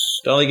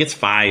gets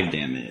 5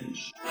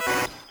 damage.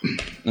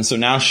 And so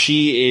now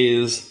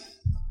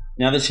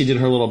now that she did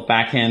her little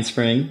backhand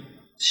spring,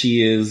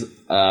 she is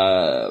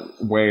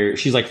where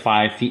she's like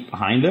 5 feet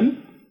behind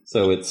him.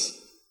 So it's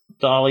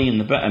Dolly in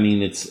the back. I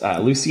mean, it's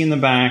Lucy in the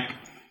back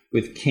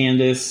with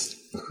Candace,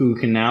 who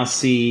can now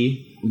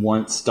see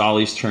once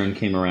Dolly's turn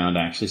came around,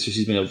 actually. So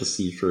she's been able to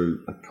see for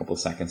a couple of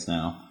seconds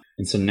now.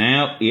 And so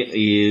now it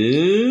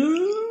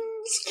is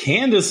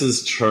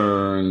Candace's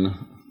turn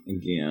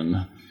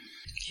again.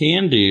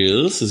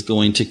 Candace is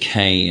going to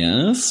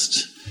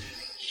cast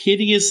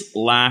Hideous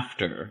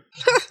Laughter.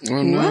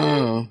 Oh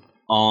no.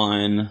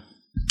 On.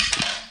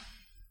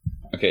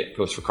 Okay, it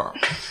goes for Carl.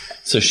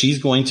 So she's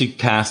going to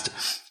cast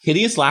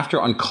Hideous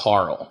Laughter on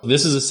Carl.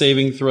 This is a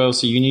saving throw,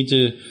 so you need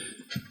to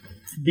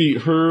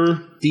beat her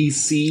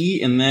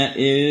DC, and that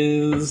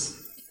is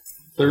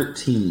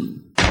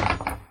 13.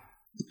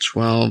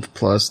 12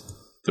 plus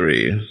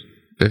 3.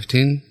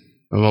 15?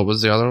 And what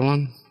was the other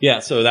one? Yeah,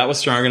 so that was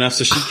strong enough.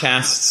 So she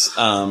casts.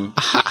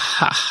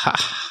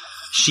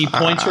 She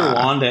points her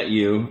wand at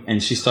you,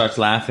 and she starts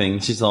laughing.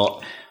 She's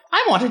all,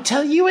 I want to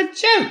tell you a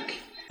joke.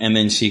 And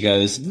then she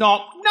goes,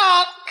 knock,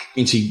 knock.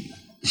 And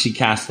she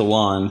casts the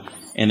wand,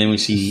 and then when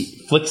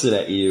she flicks it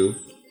at you,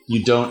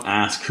 you don't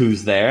ask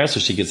who's there, so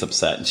she gets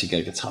upset, and she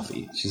gets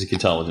huffy. She can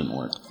tell it didn't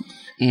work.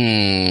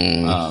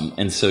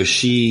 And so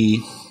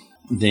she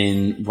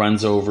then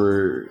runs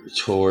over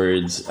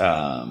towards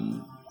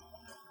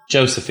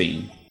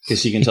Josephine,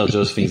 because she can tell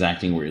Josephine's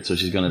acting weird, so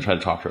she's going to try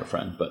to talk to her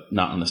friend, but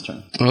not on this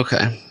turn.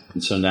 Okay.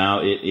 And so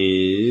now it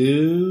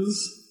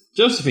is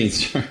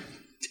Josephine's turn.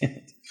 Damn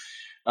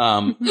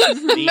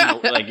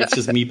it. Like it's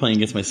just me playing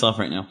against myself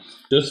right now.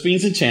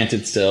 Josephine's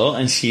enchanted still,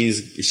 and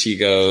she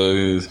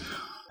goes,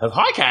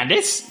 hi,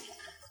 Candace.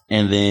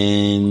 And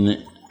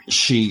then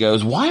she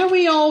goes, why are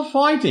we all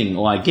fighting?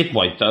 Well, I get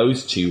why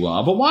those two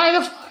are, but why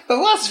the fuck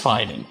are us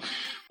fighting?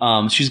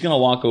 She's going to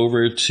walk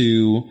over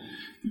to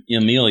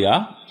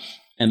Amelia,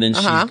 and then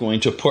she's going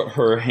to put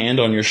her hand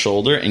on your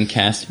shoulder and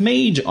cast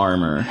Mage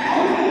Armor.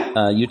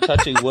 You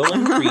touch a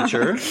willing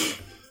creature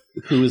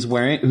who isn't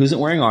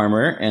wearing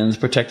armor and is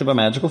protected by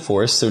magical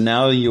force. So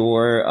now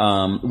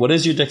your what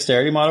is your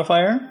dexterity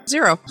modifier?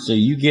 0. So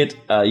you get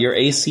your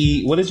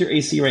AC. What is your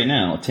AC right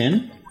now?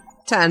 10?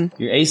 10.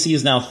 Your AC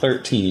is now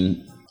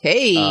 13.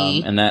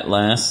 Hey. And that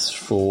lasts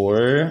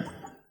for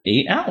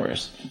 8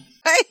 hours.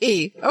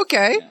 Hey.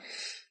 Okay.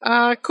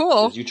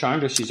 Cool. You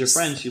charmed her. She's your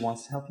friend. She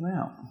wants to help you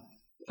out.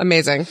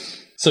 Amazing.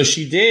 So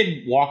she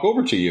did walk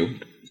over to you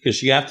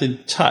because you have to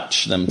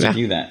touch them to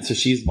do that. So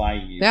she's by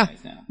you guys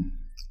now.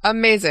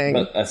 Amazing.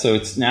 But, so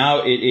it's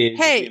now it is.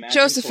 Hey,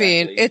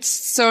 Josephine, it's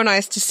so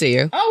nice to see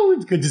you. Oh,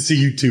 it's good to see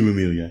you too,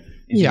 Amelia.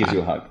 And she gives you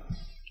a hug.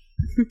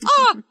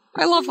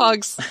 I love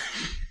hugs.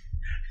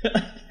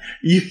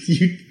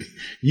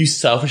 You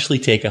selfishly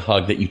take a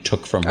hug that you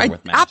took from her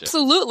with magic.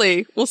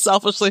 Absolutely will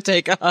selfishly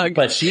take a hug.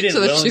 But she didn't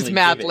so that she's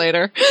mad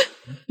later.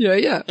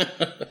 Yeah.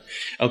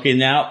 Okay,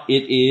 now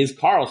it is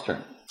Carl's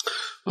turn.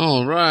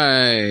 All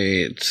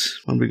right.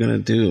 What are we going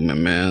to do, my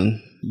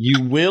man?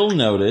 You will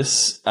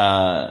notice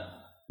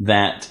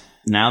that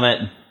now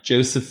that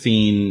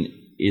Josephine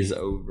is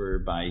over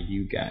by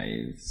you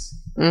guys.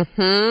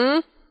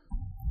 Mm-hmm.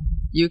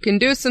 You can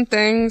do some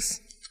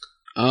things.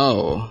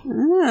 Oh.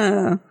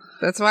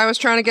 That's why I was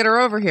trying to get her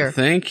over here.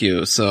 Thank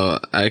you. So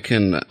I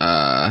can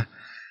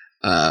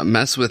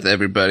mess with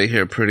everybody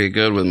here pretty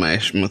good with my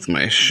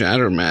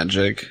shatter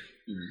magic.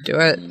 Do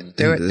it.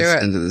 Do it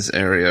into this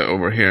area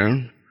over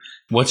here.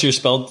 What's your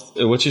spell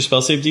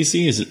save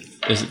DC? Is it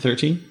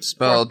 13?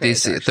 Spell Fourth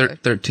base, DC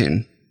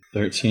 13.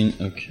 13.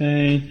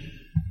 Okay.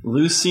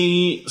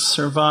 Lucy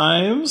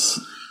survives.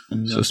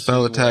 So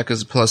spell attack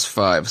is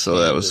 +5, so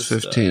that was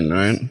 15,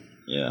 right?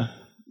 Yeah.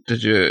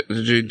 Did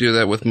you do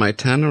that with my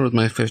 10 or with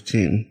my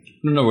 15?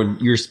 No,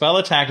 your spell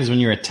attack is when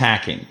you're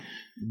attacking.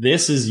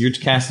 This is you're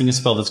casting a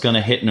spell that's going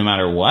to hit no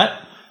matter what,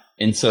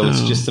 and so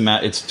it's just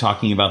it's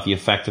talking about the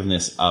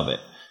effectiveness of it.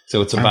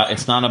 So it's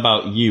not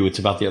about you; it's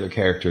about the other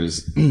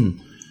character's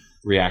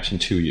reaction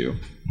to you.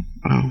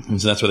 And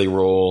so that's where they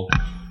roll.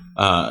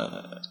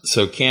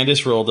 So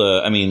Candace rolled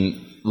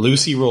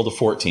Lucy rolled a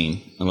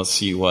 14, and let's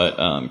see what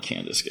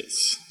Candace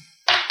gets.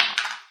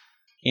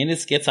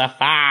 Candace gets a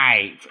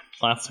 5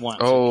 +1. So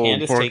Oh,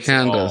 Candace poor takes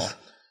Candace. it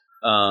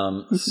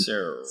all.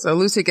 So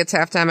Lucy gets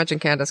half damage and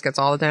Candace gets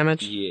all the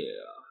damage? Yeah.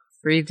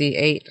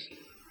 3d8.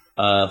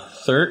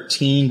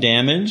 13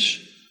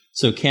 damage.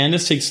 So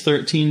Candace takes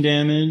 13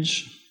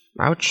 damage.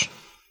 Ouch.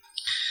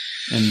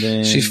 And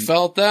then She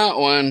felt that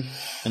one.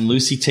 and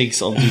Lucy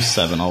takes, I'll do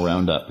 7. I'll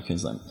round up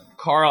because I'm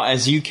Carl,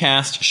 as you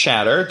cast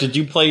Shatter, did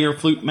you play your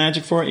flute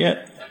magic for it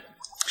yet?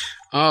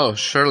 Oh,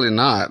 surely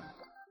not.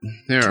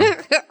 Here.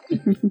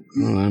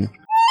 Hold on.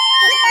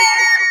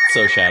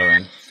 So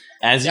shattering.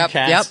 As you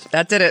cast Yep,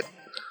 that did it.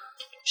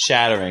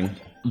 Shattering,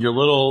 your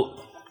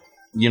little,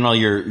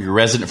 your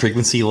resonant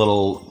frequency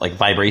little like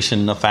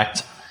vibration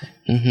effect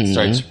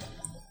starts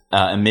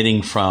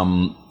emitting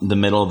from the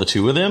middle of the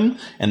two of them,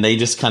 and they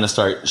just kind of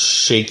start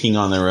shaking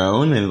on their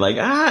own and they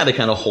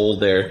kind of hold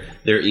their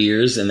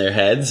ears and their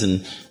heads,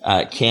 and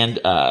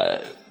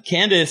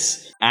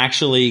Candace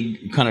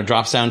actually kind of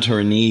drops down to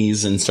her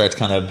knees and starts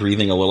kind of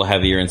breathing a little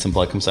heavier, and some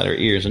blood comes out of her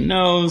ears and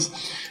nose.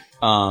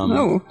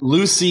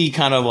 Lucy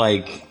kind of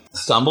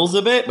stumbles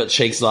a bit, but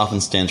shakes it off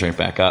and stands right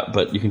back up,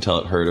 but you can tell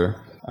it hurt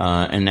her.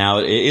 And now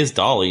it is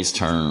Dolly's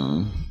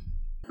turn.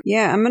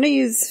 Yeah, I'm going to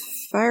use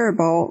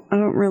Firebolt. I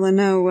don't really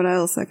know what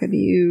else I could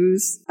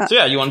use.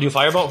 So you want to do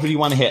Firebolt? Who do you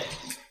want to hit?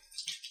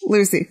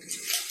 Lucy.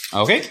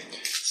 Okay.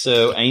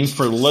 So aim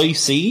for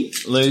Lucy.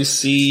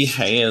 Lucy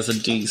has a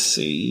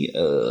DC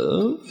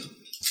of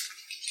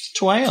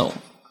 12.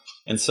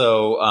 And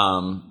so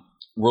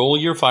roll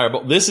your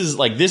Firebolt. This is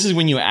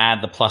when you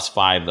add the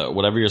 +5 though.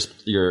 Whatever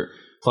your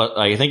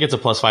I think it's a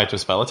 +5 to a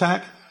spell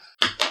attack.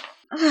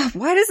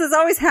 Why does this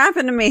always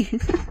happen to me?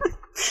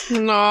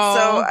 No.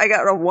 So I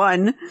got a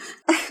 1.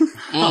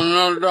 Oh,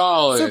 no,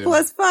 Dolly. So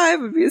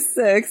 +5 would be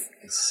 6.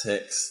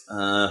 6.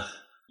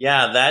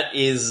 That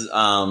is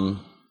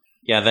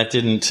that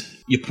didn't.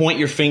 You point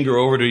your finger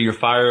over to your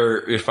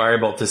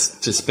firebolt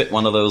to spit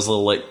one of those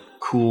little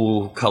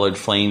cool colored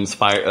flames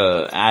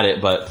at it,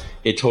 but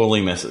it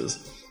totally misses.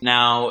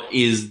 Now,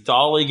 is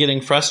Dolly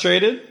getting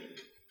frustrated?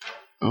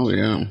 Oh,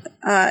 yeah.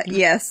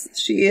 Yes,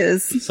 she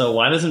is. So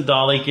why doesn't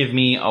Dolly give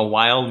me a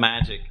wild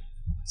magic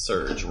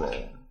surge roll?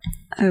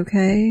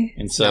 Okay.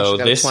 And Now so she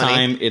got a this 20.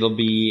 time it'll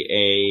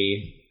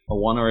be a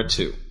 1 or a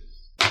 2.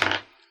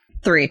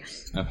 3.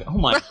 Okay. Oh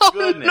my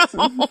goodness.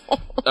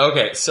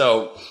 Okay,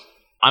 so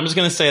I'm just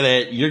gonna say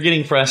that you're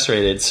getting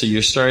frustrated, so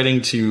your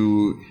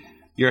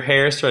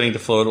hair is starting to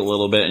float a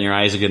little bit, and your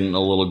eyes are getting a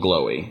little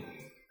glowy,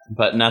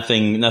 but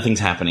nothing's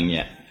happening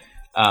yet.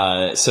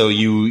 So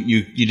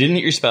you didn't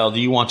hit your spell. Do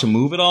you want to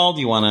move at all?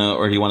 Do you want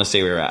to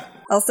stay where you're at?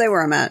 I'll stay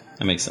where I'm at.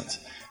 That makes sense.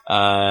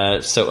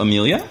 So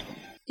Amelia,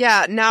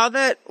 Yeah, now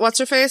that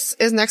What's-Her-Face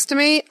is next to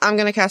me, I'm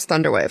going to cast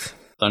Thunderwave.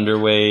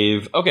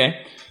 Thunderwave.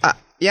 Okay,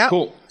 Yeah.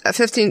 cool.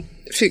 15.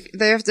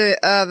 They have to.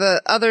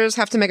 The others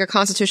have to make a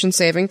Constitution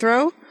saving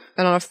throw,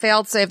 and on a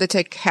failed save, they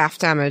take half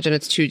damage, and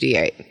it's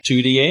 2d8.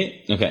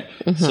 2d8. Okay,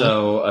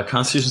 so a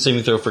Constitution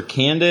saving throw for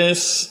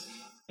Candace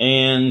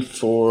and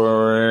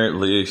for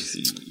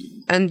Lucy.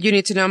 And you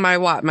need to know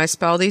my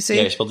spell DC.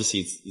 Yeah, your spell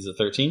DC is a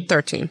 13.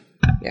 13.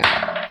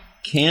 Yeah.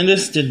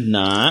 Candace did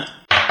not.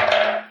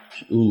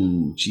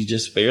 Ooh, she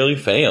just barely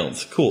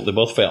failed. Cool, they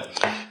both fail.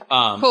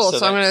 Cool.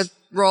 So I'm going to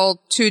roll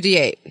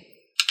 2d8.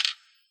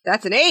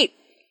 That's an 8.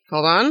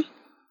 Hold on.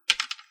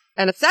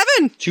 And a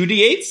 7.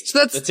 2d8s? So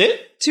that's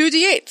it?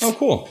 2d8s. Oh,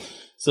 cool.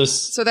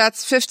 So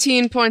that's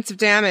 15 points of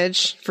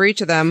damage for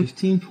each of them.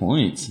 15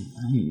 points.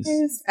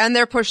 Nice. And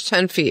they're pushed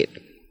 10 feet.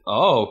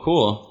 Oh,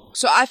 cool.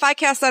 So if I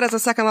cast that as a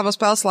second level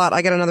spell slot,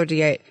 I get another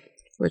d8,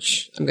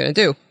 which I'm going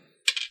to do.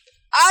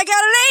 I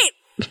got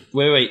an 8!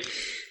 Wait.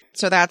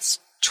 So that's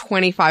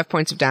 25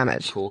 points of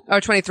damage. Cool. Or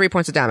 23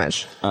 points of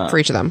damage for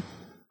each of them.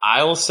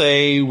 I will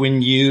say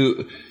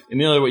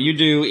Amelia, what you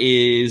do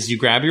is you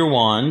grab your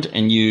wand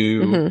and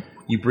you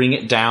bring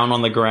it down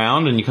on the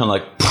ground and you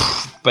kind of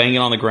bang it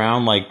on the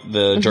ground like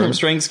the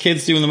Durmstrang's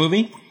kids do in the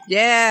movie.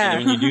 Yeah.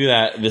 And when you do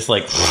that, this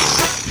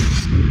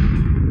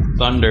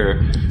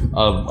thunder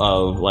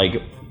of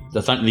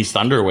these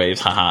thunder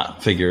waves,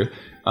 figure,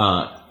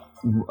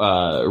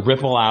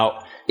 ripple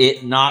out.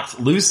 It knocks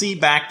Lucy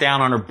back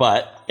down on her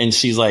butt, and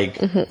she's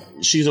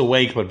she's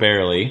awake but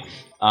barely.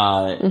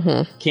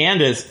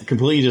 Candace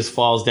completely just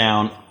falls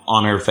down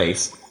on her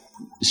face,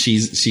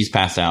 she's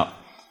passed out.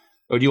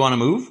 Oh, do you want to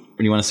move, or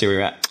do you want to stay where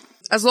you're at?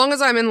 As long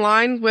as I'm in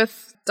line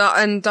with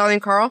Dolly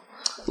and Carl,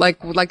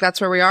 like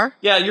that's where we are.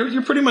 Yeah,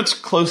 you're pretty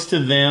much close to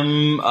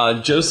them.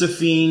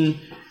 Josephine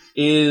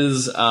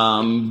is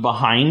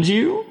behind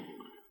you.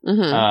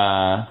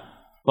 Mm-hmm.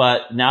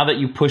 But now that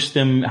you pushed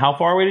them, how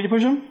far away did you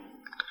push them?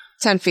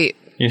 10 feet.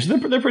 Yeah, so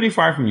they're pretty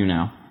far from you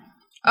now.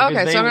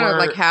 Okay, so I'm gonna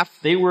like half.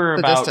 They were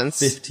the about distance.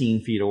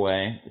 15 feet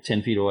away,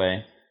 10 feet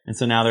away, and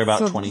so now they're about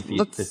So 20 feet,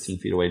 let's- 15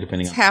 feet away,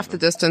 depending on half the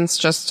distance,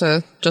 just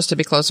to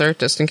be closer,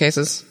 just in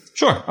cases.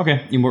 Sure.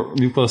 Okay. You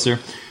move closer.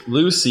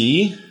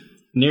 Lucy,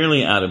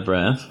 nearly out of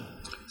breath,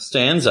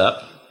 stands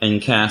up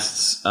and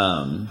casts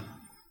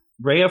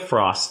Ray of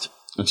Frost,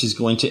 and she's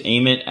going to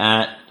aim it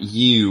at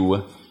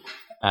you,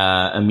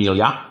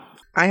 Amelia.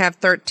 I have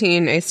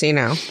 13 AC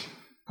now.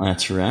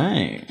 That's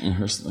right.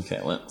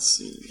 Okay, let's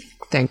see.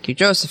 Thank you,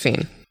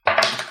 Josephine.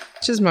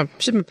 She's my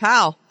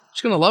pal.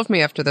 She's gonna love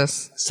me after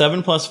this.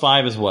 7 plus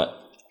 5 is what?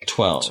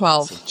 12.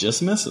 12. So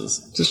just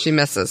misses. So she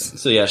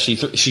misses. So yeah, she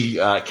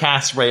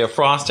casts Ray of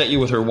Frost at you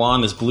with her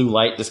wand. This blue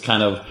light just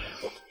kind of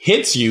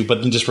hits you,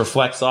 but then just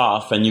reflects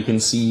off, and you can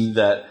see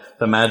that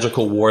the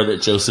magical war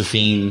that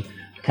Josephine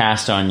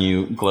cast on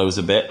you glows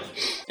a bit.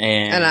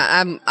 And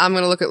I'm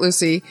gonna look at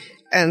Lucy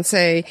and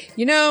say,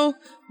 you know,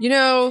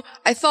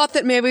 I thought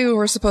that maybe we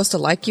were supposed to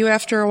like you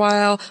after a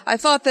while. I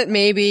thought that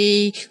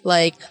maybe,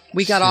 like,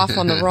 we got off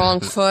on the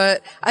wrong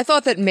foot. I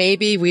thought that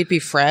maybe we'd be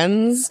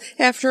friends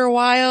after a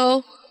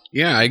while.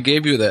 Yeah, I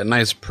gave you that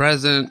nice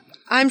present.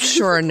 I'm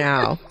sure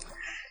now.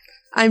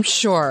 I'm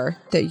sure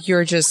that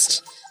you're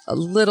just a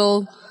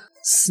little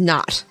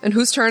snot. And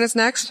whose turn is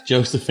next?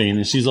 Josephine,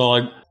 and she's all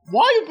like,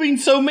 "Why are you being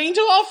so mean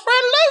to our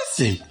friend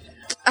Lucy?"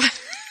 I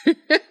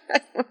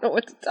don't know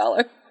what to tell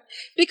her.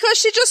 Because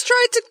she just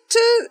tried to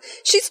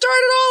she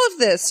started all of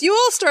this. You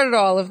all started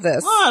all of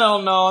this. I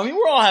don't know. I mean,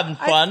 we're all having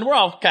fun. We're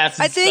all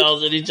casting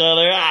spells at each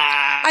other.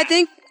 I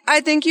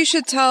think you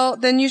should tell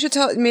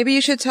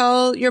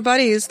your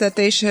buddies that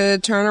they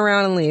should turn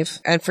around and leave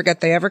and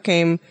forget they ever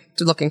came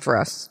to looking for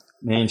us.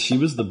 Man, she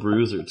was the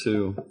bruiser,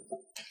 too.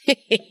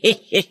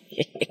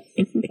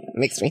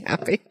 Makes me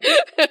happy.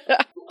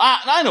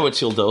 I know what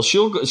she'll do.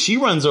 She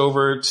runs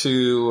over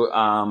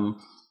to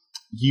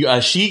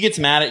she gets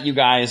mad at you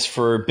guys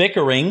for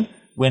bickering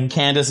when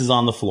Candace is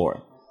on the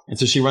floor. And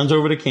so she runs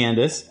over to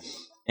Candace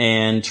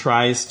and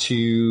tries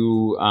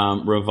to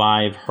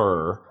revive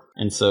her.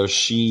 And so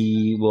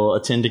she will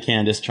attend to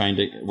Candace, trying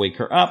to wake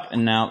her up.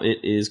 And now it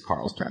is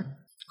Carl's turn.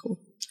 Cool.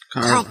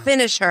 Carl,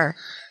 finish her.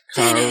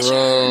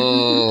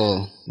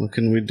 Carl, what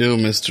can we do,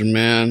 Mr.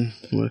 Man?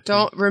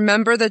 Don't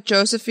remember that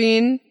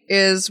Josephine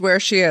is where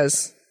she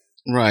is.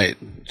 Right.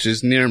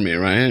 She's near me,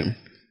 right?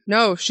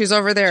 No, she's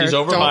over there. She's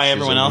over by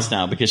everyone else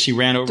now because she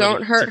ran over Don't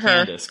to hurt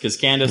her. Candace. Because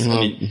Candace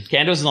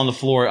is on the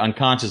floor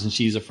unconscious and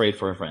she's afraid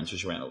for her friend, so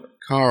she ran over.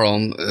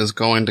 Carl is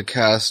going to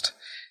cast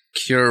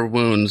Cure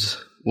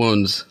Wounds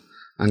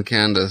on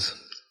Candace.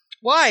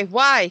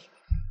 Why?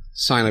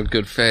 Sign of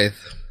good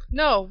faith.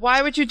 No,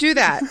 why would you do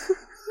that?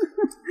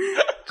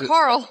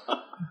 Carl.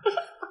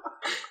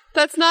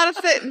 That's not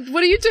a thing.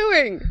 What are you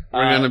doing?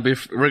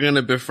 We're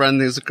gonna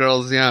befriend these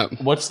girls, yeah.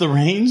 What's the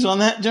range on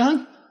that,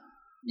 John?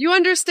 You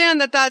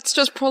understand that that's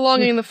just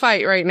prolonging the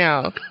fight right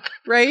now,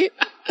 right?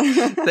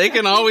 They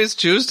can always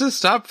choose to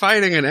stop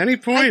fighting at any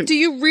point. Do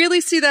you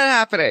really see that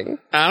happening?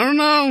 I don't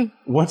know.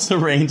 What's the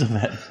range of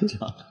that,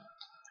 John?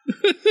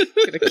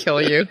 I'm gonna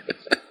kill you.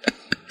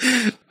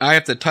 I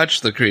have to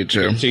touch the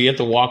creature. So you have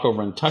to walk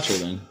over and touch her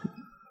then.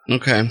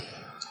 Okay.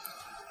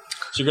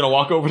 So you're going to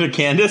walk over to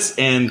Candace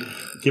and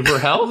give her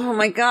help? Oh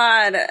my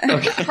god.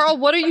 Okay. Carl,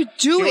 what are you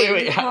doing?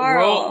 Wait.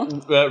 Carl.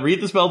 Roll, read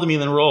the spell to me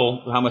and then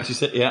roll how much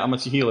how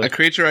much you heal A it.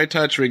 creature I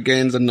touch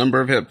regains a number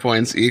of hit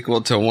points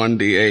equal to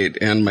 1d8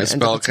 and my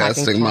spell attacking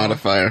casting claw.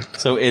 modifier.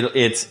 So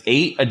it's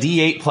a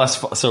d8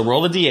 plus, so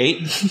roll a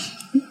d8.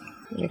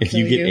 If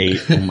you get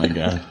 8, oh my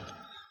god.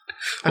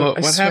 Well,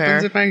 I what swear.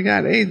 happens if I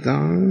got 8,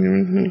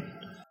 though?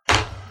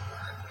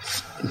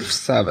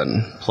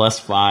 7. Plus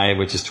 5,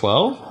 which is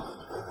 12?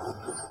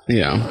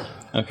 Yeah.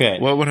 Okay.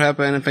 What would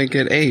happen if I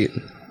get 8?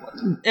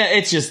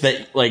 It's just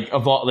that, like,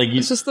 of all, like,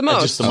 It's just the That's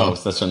most. just the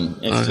most. That's when,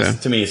 it's Okay.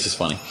 just, to me, it's just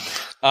funny.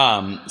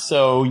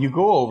 So you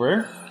go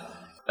over.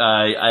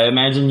 I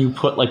imagine you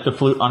put, like, the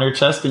flute on her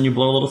chest and you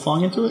blow a little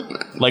song into it?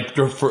 Like,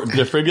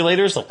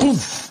 defibrillators, like,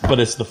 poof, but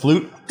it's the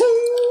flute.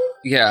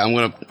 Yeah, I'm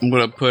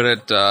gonna put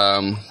it,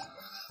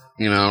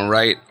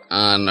 right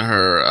on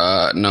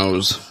her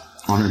nose,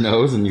 On her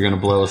nose, and you're going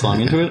to blow a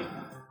song into it?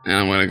 and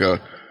I'm gonna go.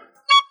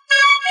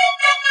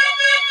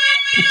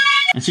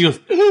 And she goes,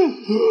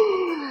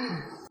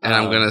 And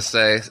I'm gonna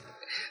say,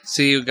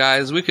 "See, you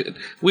guys,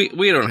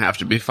 we don't have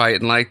to be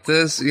fighting like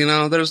this.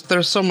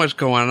 There's so much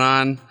going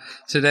on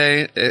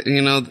today.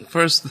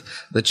 First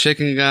the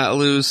chicken got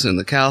loose and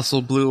the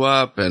castle blew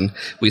up, and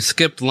we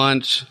skipped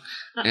lunch.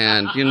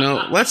 And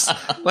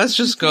let's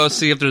just go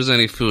see if there's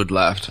any food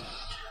left."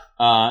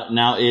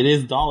 now it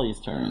is Dolly's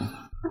turn.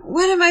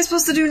 What am I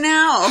supposed to do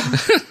now?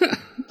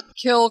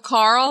 Kill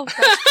Carl? That's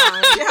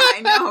fine. Yeah,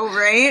 I know,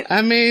 right?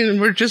 I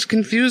mean, we're just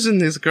confusing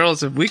these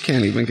girls if we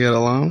can't even get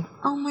along.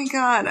 Oh my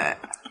god.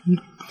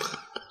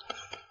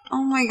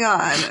 Oh my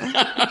god.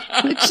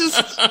 It's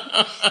just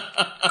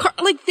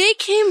like they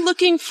came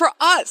looking for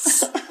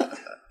us.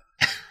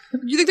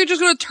 You think they're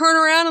just going to turn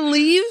around and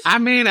leave? I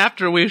mean,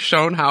 after we've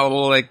shown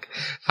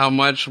how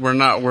much we're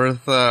not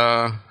worth,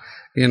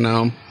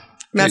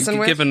 Messing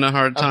with? giving a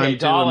hard time Okay, to.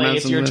 Dolly, it's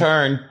messing your with.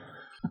 turn.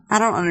 I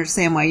don't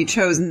understand why you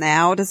chose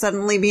now to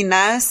suddenly be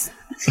nice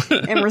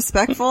and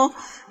respectful,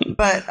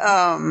 but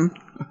You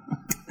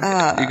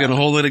gonna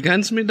hold it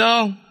against me,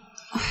 doll?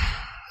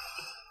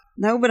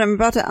 no, but I'm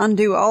about to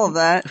undo all of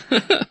that.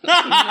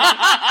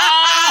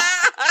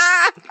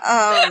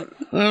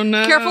 Oh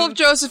no! Careful of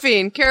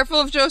Josephine.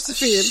 Careful of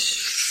Josephine.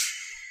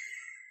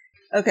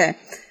 Okay.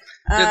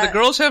 Did the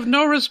girls have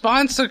no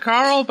response to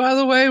Carl? By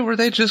the way, were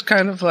they just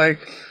kind of like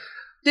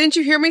Didn't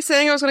you hear me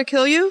saying I was going to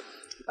kill you?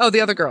 Oh,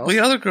 the other girls. the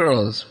other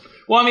girls?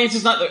 Well, I mean, it's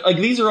just not like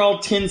these are all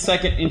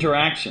 10-second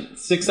interactions,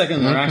 6-second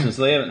interactions,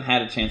 so they haven't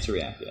had a chance to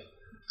react yet.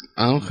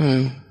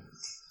 Okay.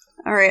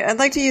 All right, I'd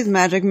like to use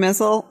magic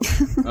missile.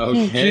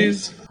 Okay.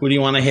 Jeez. Who do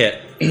you want to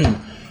hit?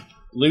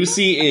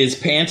 Lucy is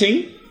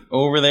panting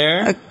over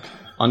there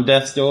on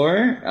death's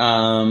door.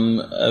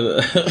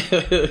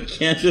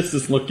 Candace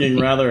is looking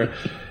rather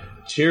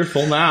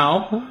cheerful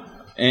now.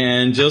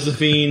 And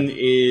Josephine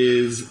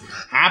is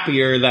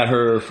happier that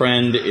her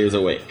friend is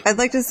awake. I'd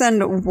like to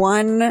send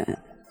one,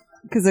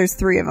 because there's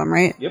 3 of them,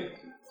 right? Yep.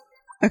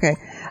 Okay.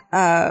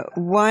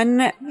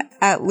 1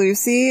 at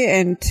Lucy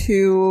and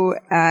 2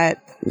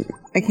 at,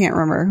 I can't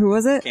remember. Who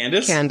was it?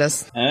 Candace?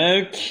 Candace.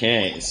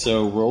 Okay,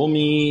 so roll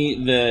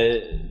me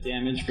the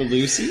damage for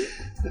Lucy.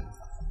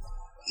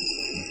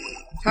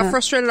 How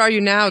frustrated are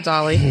you now,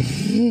 Dolly?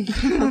 He's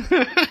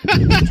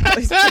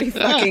pretty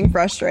fucking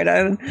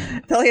frustrated.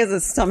 Tell he has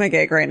a stomach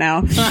ache right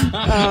now.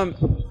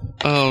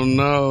 Oh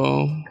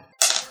no!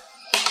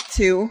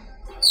 2.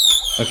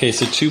 Okay,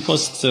 so 2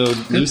 plus, so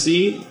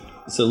Lucy,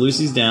 so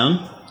Lucy's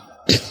down.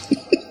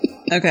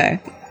 Okay.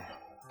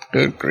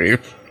 Good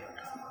grief!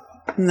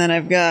 And then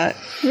I've got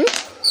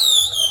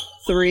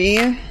 3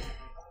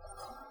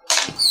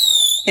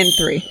 and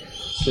 3.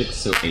 6,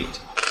 so 8.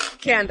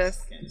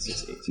 Candace.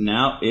 6, 8.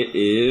 Now it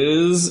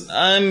is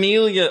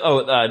Amelia.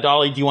 Oh,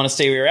 Dolly, do you want to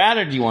stay where you're at,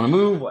 or do you want to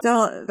move?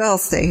 I'll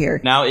stay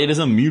here. Now it is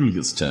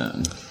Amelia's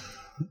turn.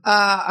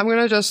 I'm going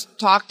to just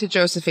talk to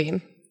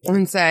Josephine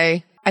and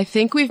say, I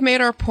think we've made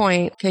our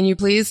point. Can you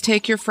please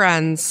take your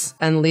friends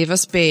and leave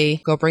us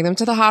be? Go bring them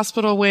to the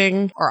hospital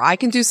wing, or I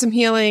can do some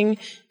healing.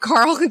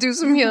 Carl can do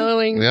some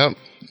healing. Yep.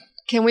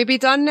 Can we be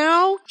done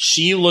now?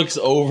 She looks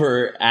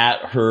over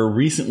at her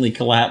recently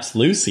collapsed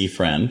Lucy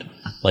friend,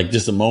 like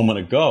just a moment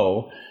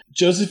ago.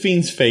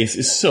 Josephine's face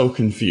is so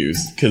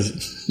confused because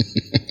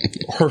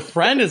her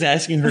friend is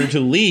asking her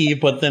to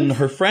leave, but then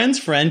her friend's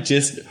friend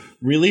just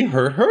really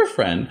hurt her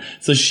friend.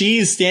 So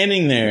she's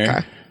standing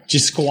there,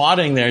 just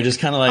squatting there, just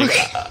kind of like,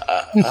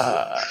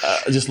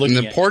 just looking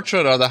And the at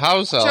portrait of the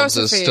house elves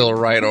is Josephine. still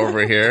right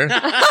over here.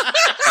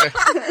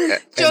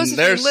 And Josephine,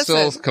 they're listen.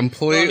 still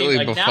completely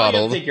like, now you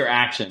befuddled. gotta take your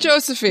action.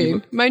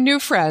 Josephine, my new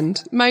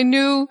friend, my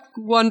new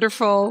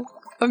wonderful,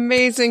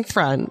 amazing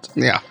friend.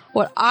 Yeah.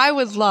 What I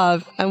would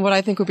love and what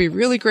I think would be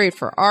really great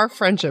for our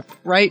friendship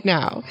right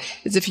now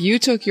is if you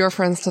took your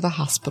friends to the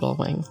hospital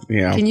wing.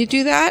 Yeah. Can you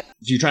do that?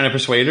 You trying to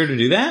persuade her to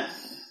do that?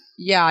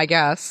 Yeah, I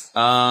guess.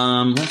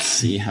 Let's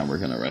see how we're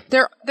gonna.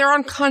 They're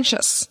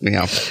unconscious.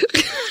 Yeah.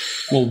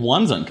 Well,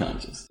 one's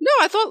unconscious. No,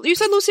 I thought you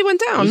said Lucy went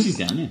down. Lucy's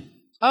down, yeah.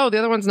 Oh, the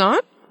other one's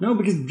not? No,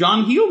 because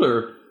John healed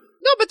her.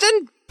 No, but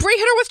then Bray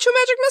hit her with 2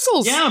 magic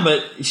missiles. Yeah,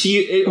 but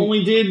it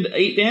only did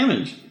 8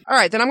 damage. All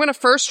right, then I'm going to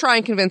first try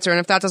and convince her, and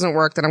if that doesn't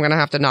work, then I'm going to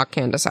have to knock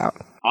Candace out.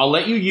 I'll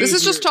let you use.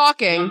 This is just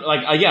talking.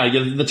 Like,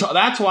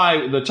 that's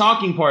why the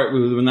talking part,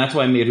 and that's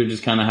why I made her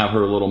just kind of have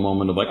her little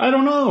moment of like, I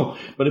don't know.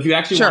 But if you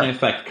actually Sure. want to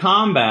affect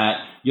combat,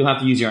 you'll have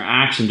to use your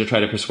action to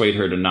try to persuade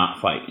her to not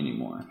fight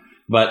anymore.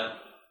 But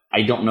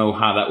I don't know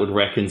how that would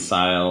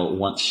reconcile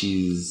once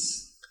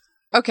she's.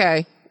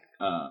 Okay.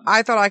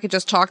 I thought I could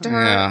just talk to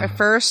her Yeah. at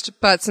first,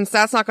 but since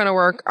that's not going to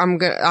work, I'm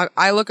gonna.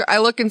 I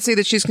look and see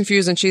that she's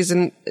confused and she's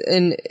in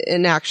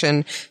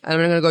action, and I'm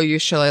gonna go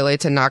use Shillelagh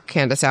to knock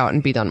Candace out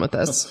and be done with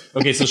this.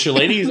 Okay, so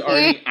Shillelagh is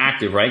already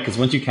active, right? Because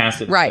once you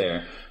cast it, it's Right.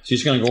 there. So you're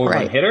just gonna go over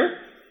and hit her.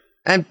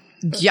 And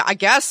yeah, I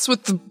guess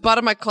with the butt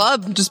of my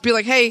club, just be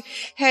like, hey,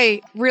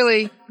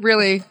 really,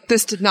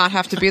 this did not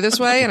have to be this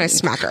way, and I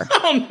smack her.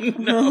 Oh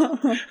no!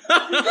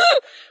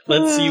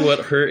 Let's see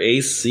what her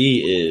AC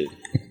is.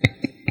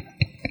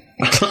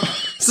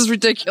 This is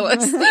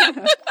ridiculous.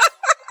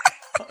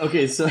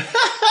 Okay, so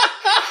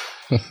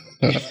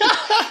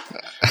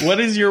what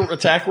is your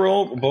attack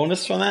roll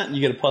bonus from that? You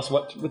get a plus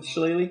what with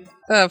Shillelagh?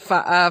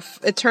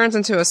 It turns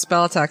into a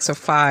spell attack, so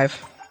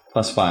 5.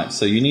 +5.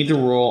 So you need to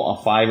roll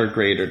a 5 or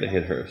greater to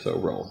hit her. So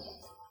roll.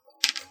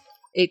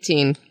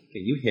 18. Okay,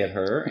 you hit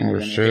her. Oh,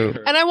 then shoot. hit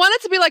her. And I want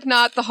it to be like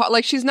not the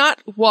like she's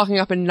not walking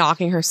up and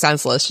knocking her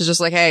senseless. She's just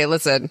like, hey,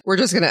 listen, we're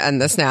just gonna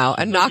end this now,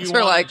 and knocks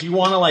her like. Do you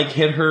want to like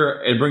hit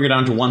her and bring her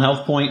down to 1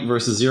 health point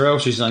versus 0?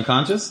 She's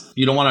unconscious.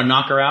 You don't want to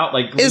knock her out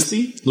like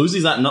Lucy.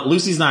 Lucy's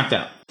knocked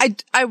out.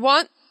 I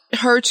want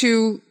her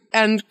to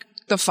end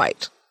the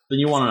fight. Then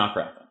you want to knock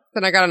her out.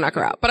 Then I gotta knock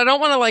her out, but I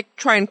don't want to like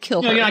try and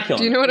kill her. No, you're not killing.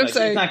 Do you know what I'm Like,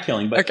 saying? It's not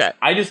killing, but Okay.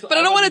 But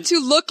I don't want it to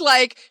look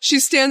like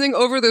she's standing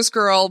over this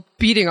girl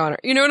beating on her.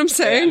 You know what I'm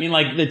saying? I mean,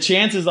 like, the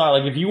chances are,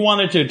 like, if you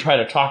wanted to try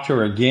to talk to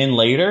her again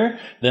later,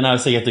 then I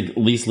would say you have to at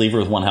least leave her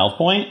with 1 health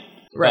point.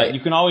 Right. But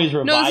you can always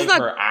revive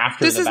her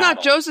after This the is not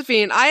battle.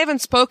 Josephine. I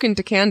haven't spoken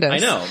to Candace. I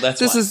know. That's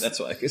why.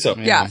 So,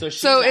 Yeah. she's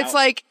So it's out.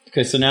 like,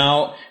 Okay, so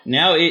now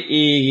it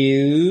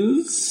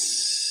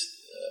is...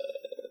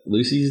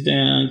 Lucy's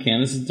down.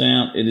 Candace is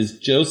down. It is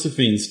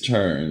Josephine's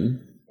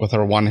turn. With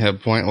her 1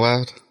 hit point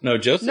left? No,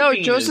 Josephine no,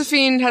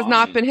 Josephine has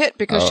not been hit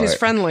because she's right.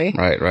 friendly.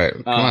 Right.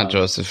 Come on,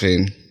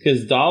 Josephine.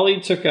 Because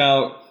Dolly took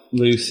out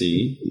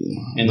Lucy,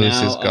 and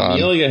Lucy's now gone.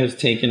 Amelia has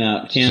taken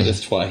out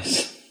Candace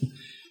twice.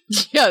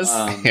 Yes.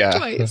 Yeah.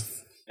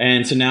 Twice.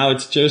 And so now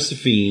it's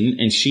Josephine,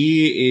 and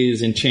she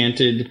is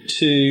enchanted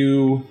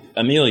to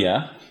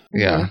Amelia,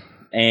 Yeah.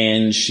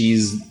 and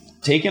she's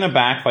taken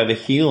aback by the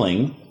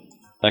healing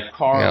that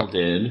Carl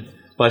did,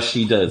 but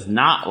she does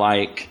not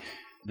like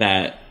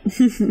that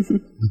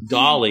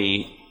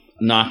Dolly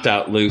knocked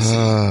out Lucy.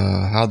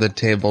 How the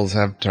tables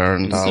have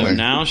turned, So Dolly.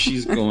 now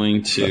she's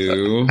going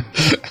to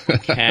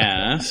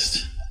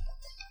cast.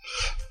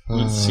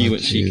 Let's see what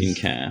she can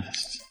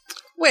cast.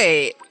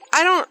 Wait,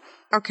 I don't.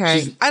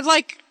 Okay. I'd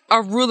like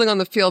a ruling on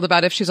the field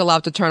about if she's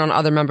allowed to turn on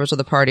other members of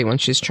the party when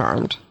she's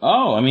charmed.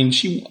 Oh, I mean,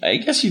 I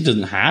guess she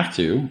doesn't have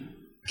to.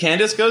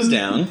 Candace goes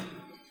down.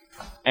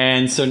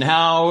 And so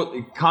now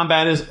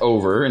combat is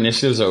over,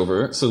 initiative's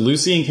over. So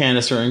Lucy and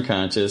Candace are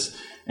unconscious,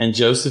 and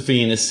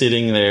Josephine is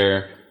sitting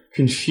there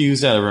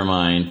confused out of her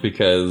mind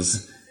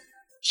because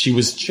she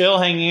was chill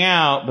hanging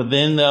out, but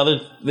then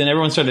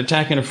everyone started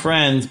attacking her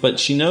friends, but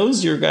she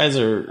knows your guys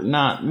are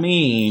not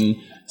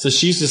mean. So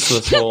she's just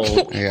this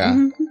whole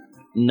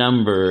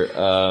number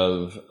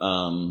of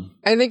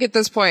I think at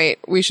this point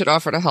we should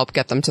offer to help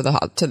get them to the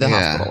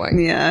hospital wing.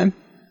 Yeah.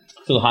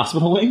 to the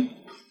hospital wing.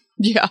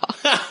 Yeah.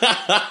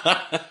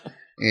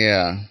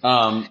 Yeah.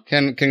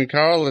 Can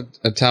Carl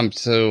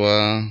attempt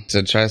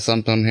to try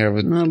something here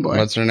with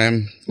what's her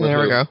name? There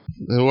we go.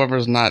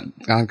 Whoever's not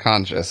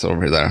unconscious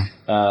over there.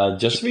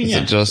 Josephine. Is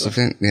it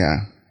Josephine?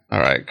 Yeah. All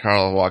right.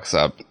 Carl walks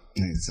up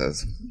and he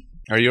says,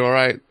 "Are you all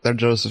right there,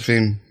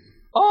 Josephine?"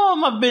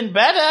 I've been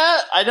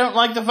better. I don't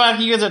like the fact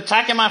that you guys are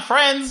attacking my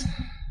friends.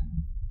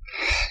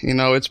 You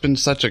know, it's been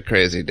such a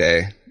crazy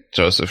day,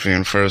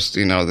 Josephine. First,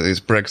 these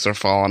bricks are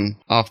falling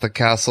off the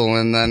castle,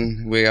 and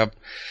then we have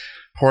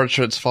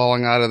portraits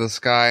falling out of the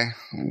sky.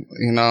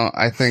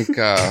 I think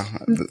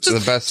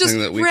the best thing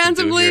that we can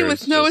do randomly here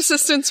with is no just,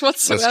 assistance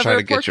whatsoever. let's try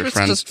to get your portraits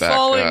friends just back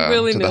falling to the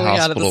willy-nilly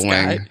out of the hospital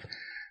sky. wing.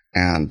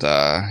 And,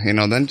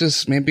 then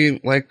just maybe,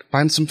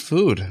 find some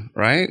food,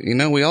 right?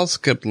 We all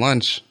skipped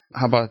lunch.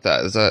 How about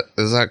that? Is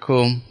that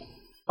cool?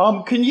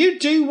 Can you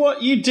do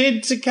what you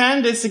did to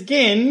Candace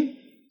again?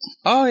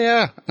 Oh,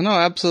 yeah. No,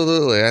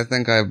 absolutely. I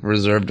think I've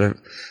reserved a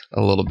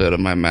little bit of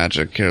my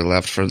magic here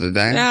left for the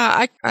day.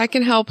 Yeah, I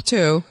can help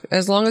too,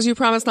 as long as you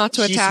promise not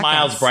to She attack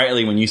smiles us.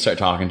 brightly when you start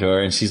talking to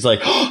her, and she's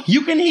like, "Oh,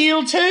 you can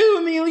heal too,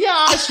 Amelia."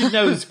 She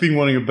knows, being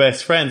one of your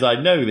best friends.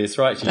 I know this,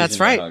 right? She's That's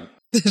giving her a right. hug.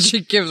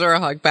 She gives her a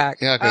hug back.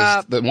 Yeah,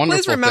 because the wonderful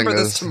please remember thing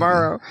this is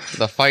tomorrow.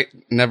 the fight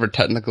never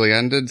technically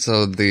ended,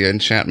 so the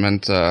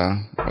enchantment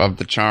of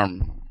the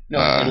charm. No,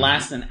 it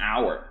lasts an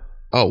hour.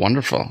 Oh,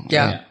 wonderful!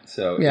 Yeah.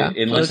 So Yeah,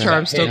 unless the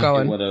charm's still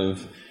going.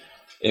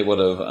 It would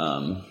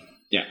have.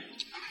 Yeah.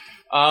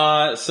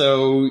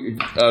 So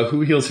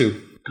who heals who?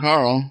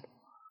 Carl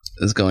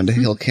is going to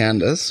heal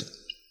Candace.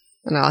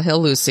 And I'll heal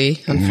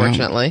Lucy,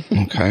 unfortunately.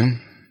 Okay.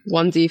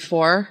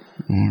 1d4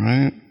 All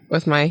right.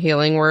 with my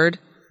healing word.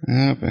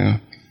 Yeah.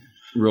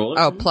 Roll it.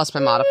 Oh, plus my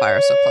modifier,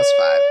 so plus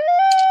 5.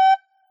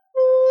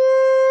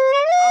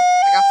 Oh,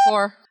 I got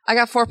 4. I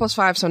got 4 plus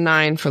 5, so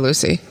 9 for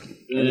Lucy.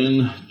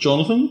 And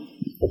Jonathan.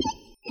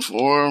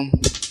 4.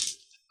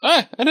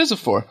 It is a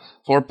 4.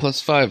 4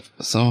 plus 5,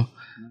 so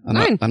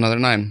 9. Another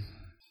 9.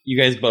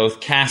 You guys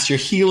both cast your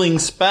healing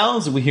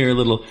spells. We hear a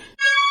little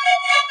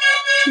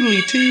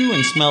toodly-too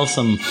and smell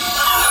some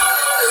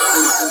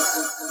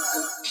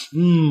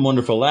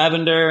wonderful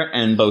lavender,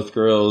 and both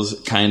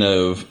girls kind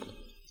of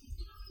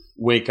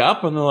wake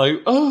up and they're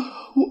like, oh,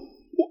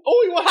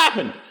 what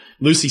happened?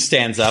 Lucy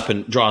stands up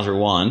and draws her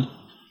wand.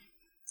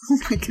 Oh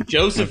my god.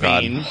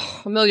 Josephine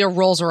Amelia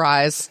rolls her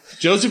eyes.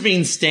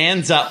 Josephine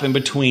stands up in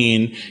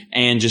between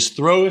and just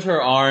throws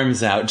her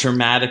arms out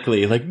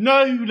dramatically, like,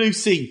 "No,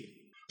 Lucy,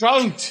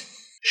 don't.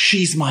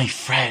 She's my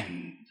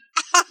friend."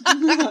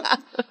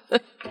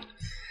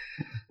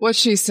 What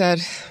she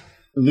said.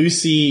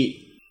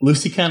 Lucy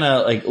kind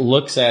of like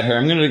looks at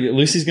her.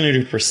 Lucy's gonna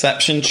do a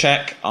perception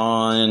check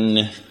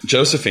on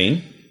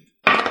Josephine.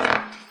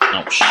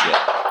 Oh shit!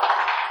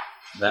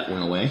 That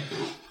went away.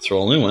 Let's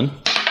roll a new one.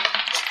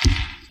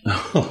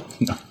 Oh,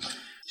 no.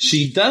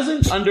 She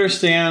doesn't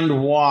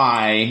understand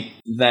why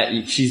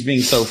that she's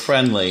being so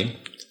friendly.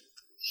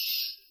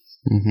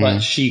 But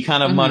she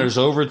kind of mutters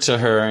over to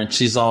her, and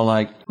she's all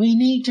like, "We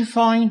need to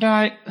find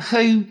out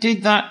who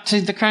did that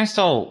to the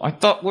crystal. I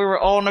thought we were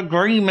all in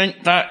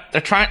agreement that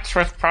the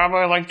transfer's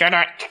probably did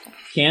it."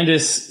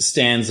 Candace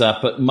stands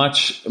up, but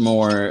much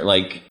more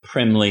like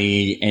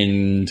primly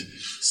and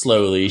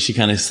slowly. She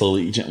kind of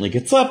slowly, gently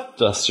gets up,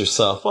 dusts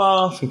herself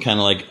off, and kind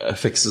of like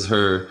fixes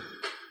her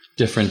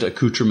different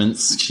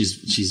accoutrements.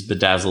 She's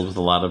bedazzled with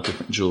a lot of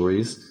different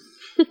jewelries.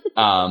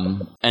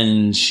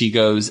 And she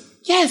goes,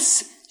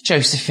 "Yes,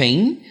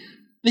 Josephine,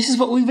 this is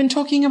what we've been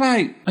talking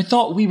about. I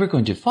thought we were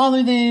going to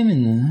follow them."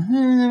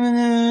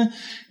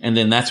 And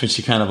then that's when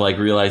she kind of like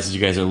realizes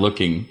you guys are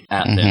looking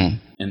at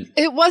them. And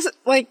It was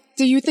like,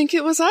 do you think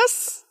it was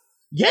us?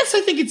 yes, I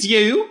think it's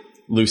you,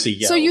 Lucy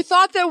yells. So you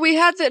thought that we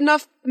had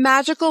enough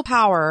magical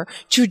power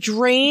to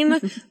drain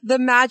the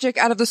magic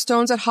out of the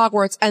stones at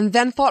Hogwarts and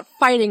then thought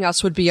fighting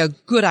us would be a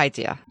good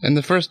idea. And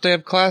the first day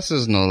of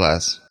classes, no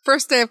less.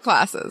 First day of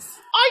classes.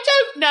 I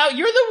don't know.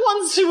 You're the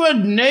ones who are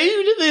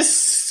new to this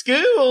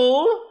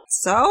school.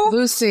 So?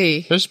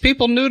 Lucy. There's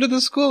people new to the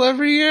school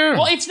every year.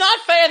 Well, it's not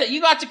fair that you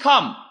got to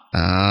come.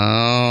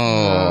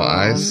 Oh,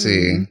 I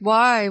see.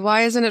 Why?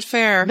 Why isn't it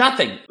fair?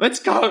 Nothing. Let's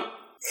go.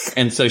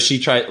 And so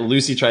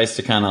Lucy tries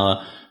to kind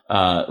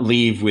of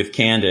leave with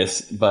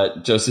Candace,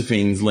 but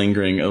Josephine's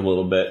lingering a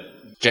little bit.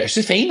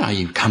 Josephine, are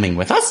you coming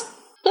with us?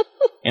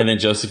 And then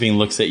Josephine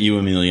looks at you,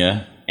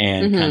 Amelia,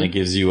 and kind of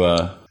gives you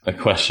a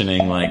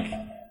questioning, like,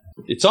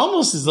 it's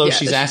almost as though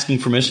she's asking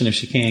permission if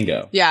she can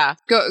go. Yeah.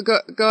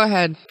 Go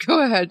ahead.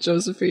 Go ahead,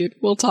 Josephine.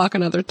 We'll talk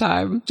another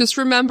time. Just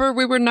remember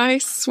we were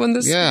nice when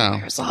this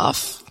wears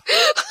off.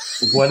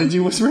 What did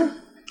you whisper?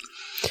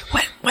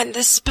 When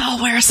this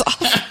spell wears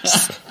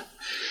off.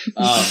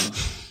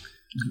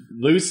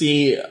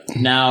 Lucy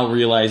now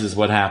realizes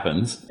what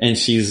happens, and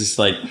she's just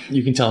like,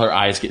 you can tell her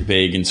eyes get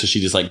big, and so she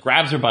just like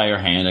grabs her by her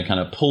hand and kind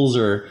of pulls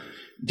her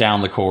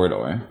down the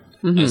corridor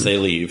as they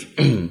leave.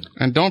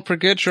 And don't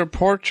forget your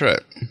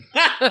portrait.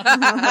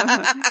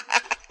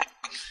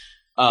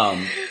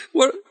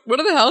 What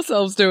are the house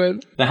elves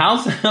doing? The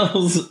house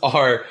elves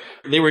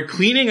they were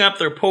cleaning up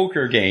their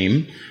poker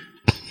game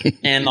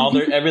and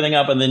everything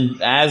up, and then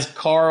as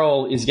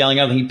Carl is yelling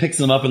out, he picks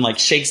them up and like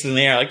shakes them in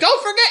the air, like,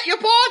 "Don't forget your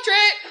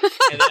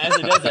portrait!" And then as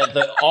it does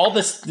that, all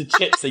the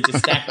chips, they just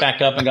stack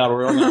back up and got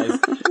real nice,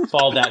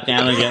 fall back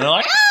down again. They're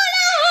like,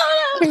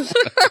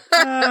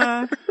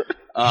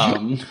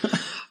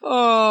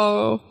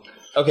 Oh.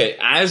 Okay,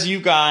 as you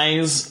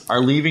guys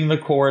are leaving the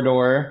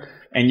corridor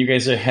and you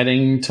guys are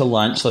heading to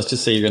lunch, let's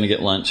just say you're going to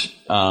get lunch.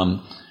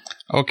 Oh,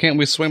 can't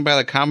we swing by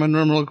the common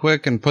room real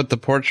quick and put the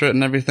portrait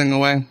and everything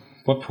away?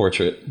 What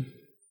portrait?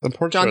 The John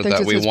portrait thinks that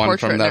it's we his won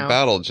portrait from that now.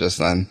 battle just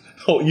then.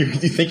 Oh, you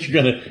think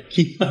you're going to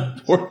keep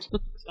that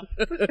portrait?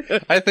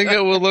 I think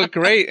it will look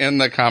great in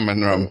the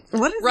common room.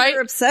 What is Right-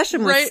 your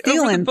obsession with right over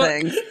stealing the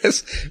book.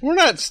 things? We're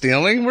not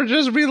stealing. We're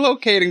just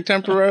relocating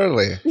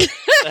temporarily.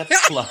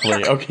 That's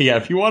lovely. Okay, yeah.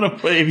 If you want to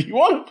put, Oh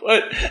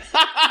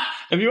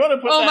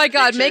that my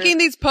god, picture- making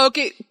these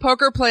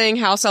poker playing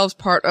house elves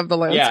part of the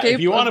landscape. Yeah, if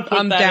you want to put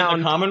I'm that down. in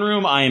the common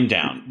room, I am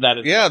down. That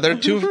is Yeah, they're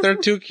too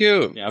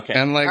cute. Yeah, okay.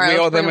 And like All right, we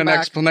owe let's them bring an them back.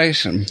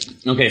 explanation.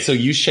 okay. So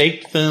you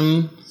shake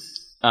them.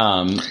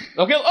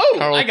 Okay. Oh,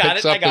 Carl I got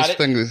picks it. I up got his it.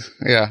 things.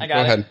 Yeah, I go got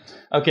it. ahead.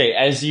 Okay,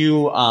 as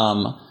you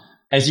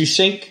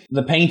shake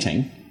the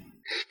painting,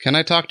 Can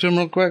I talk to him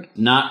real quick?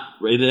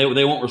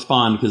 they won't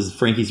respond because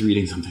Frankie's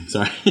reading something.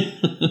 Sorry,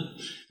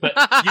 but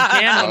you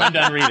can when I'm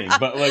done reading.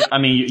 But like, I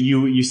mean,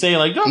 you say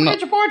like, "Don't forget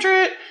your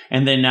portrait,"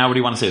 and then now what do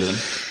you want to say to them?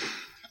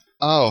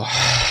 Oh,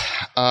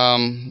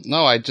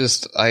 no, I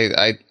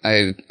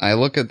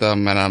look at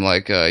them and I'm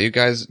like, you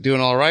guys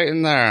doing all right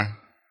in there?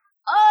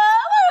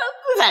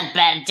 We've had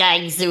bad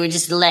days that were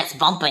just less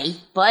bumpy,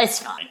 but it's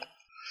fine.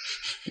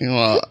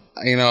 Well,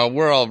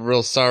 we're all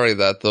real sorry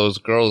that those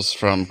girls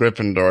from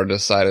Gryffindor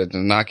decided to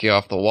knock you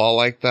off the wall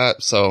like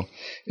that. So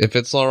if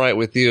it's all right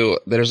with you,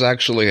 there's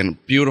actually a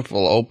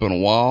beautiful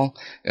open wall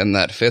in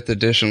that 5th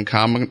edition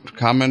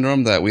common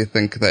room that we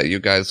think that you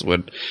guys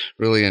would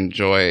really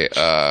enjoy,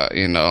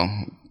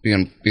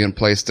 being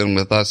placed in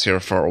with us here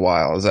for a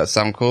while. Does that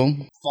sound cool?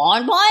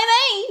 Fine by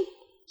me.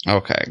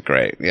 Okay,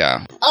 great.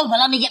 Yeah. Oh, but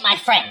let me get my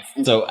friends.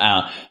 So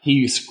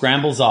he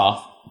scrambles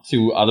off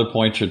to other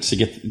portraits to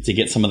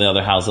get some of the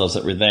other house elves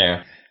that were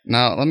there.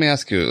 Now, let me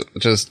ask you,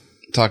 just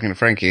talking to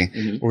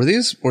Frankie, were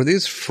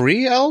these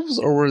free elves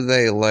or were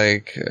they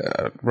like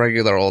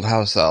regular old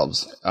house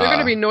elves? They're going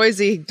to be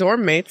noisy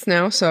dorm mates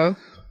now, so.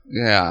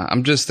 Yeah,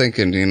 I'm just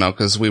thinking,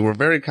 because we were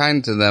very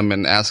kind to them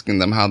in asking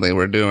them how they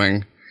were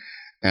doing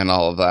and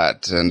all of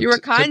that. And You were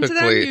kind to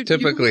them?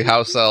 typically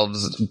house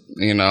elves,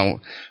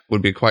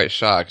 would be quite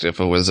shocked if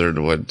a wizard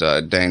would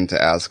deign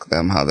to ask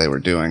them how they were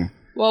doing.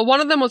 Well,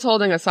 one of them was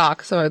holding a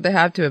sock, so they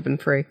had to have been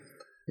free.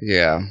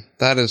 Yeah,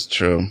 that is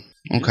true.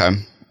 Okay.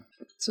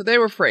 So they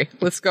were free.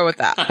 Let's go with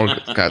that. We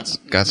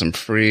got some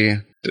free,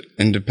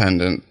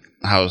 independent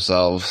house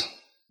elves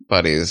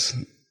buddies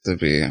to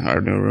be our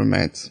new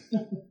roommates.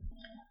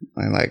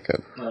 I like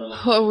it.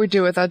 What would we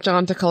do without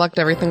John to collect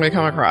everything we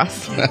come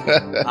across?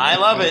 I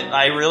love it.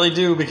 I really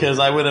do, because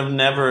I would have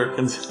never.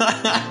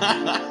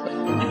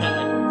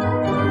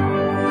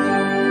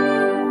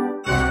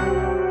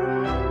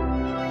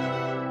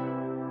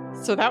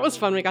 So that was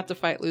fun. We got to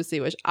fight Lucy,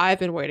 which I've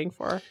been waiting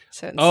for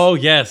since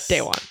yes,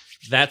 day one.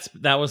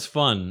 That was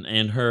fun,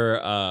 and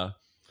her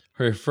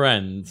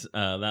friends.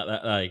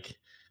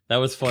 That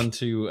was fun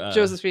too.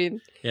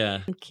 Josephine,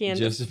 yeah, and Candace.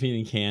 Josephine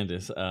and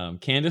Candace.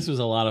 Candace was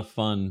a lot of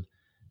fun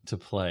to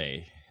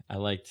play. I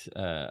liked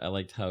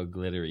how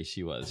glittery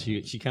she was.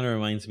 She kind of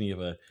reminds me of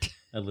a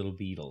little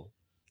beetle.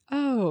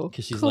 Oh,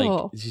 because she's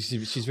cool. like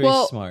she's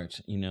very smart,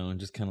 and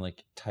just kind of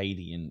like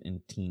tidy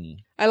and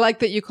teeny. I like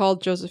that you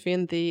called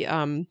Josephine the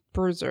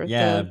bruiser.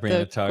 Yeah, the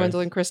Brienne of Tarth.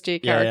 Gwendolyn Christie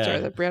character, Yeah.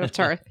 the Brienne of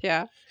Tarth.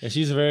 Yeah. Yeah,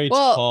 she's a very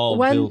tall,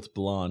 built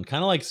blonde,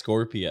 kind of like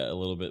Scorpia a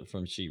little bit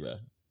from She-Ra,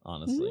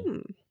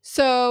 honestly.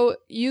 So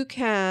you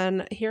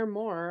can hear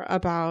more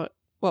about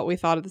what we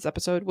thought of this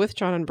episode with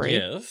John and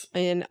Bree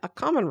in a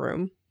Common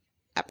Room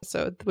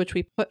episode, which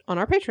we put on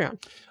our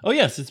Patreon. Oh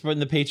yes, it's in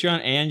the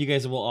Patreon, and you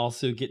guys will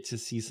also get to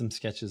see some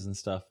sketches and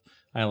stuff.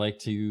 I like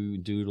to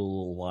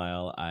doodle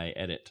while I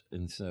edit,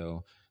 and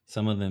so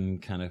some of them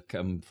kind of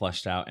come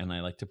fleshed out, and I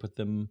like to put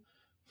them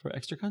for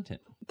extra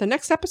content. The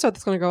next episode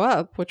that's going to go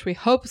up, which we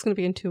hope is going to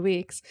be in 2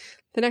 weeks,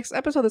 the next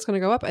episode that's going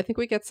to go up, I think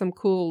we get some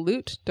cool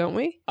loot, don't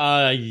we?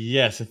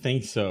 Yes, I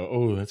think so.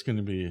 Oh, that's going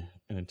to be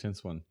an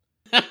intense one.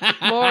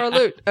 More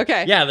loot.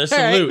 Okay. Yeah, there's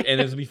some loot, and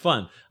it'll be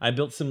fun. I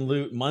built some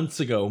loot months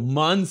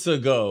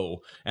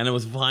ago, and it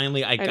was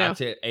finally I got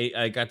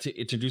to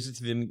introduce it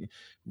to them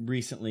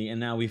recently, and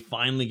now we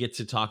finally get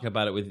to talk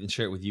about it and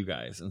share it with you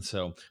guys, and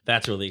so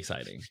that's really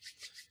exciting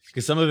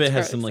because some of it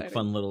has some like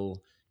fun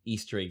little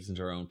Easter eggs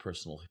into our own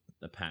personal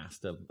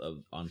past of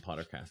on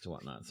Pottercast and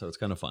whatnot. So it's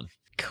kind of fun.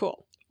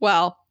 Cool.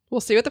 Well,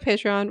 we'll see you at the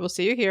Patreon. We'll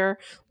see you here.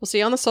 We'll see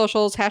you on the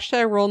socials.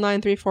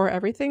 #Roll934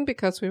 everything,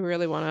 because we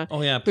really want to.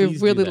 Oh yeah, we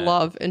really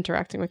love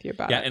interacting with you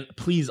about it. Yeah, and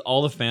please,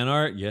 all the fan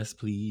art. Yes,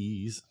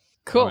 please.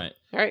 Cool. All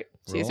right.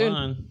 See you soon.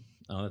 On.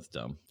 Oh, that's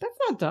dumb. That's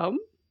not dumb.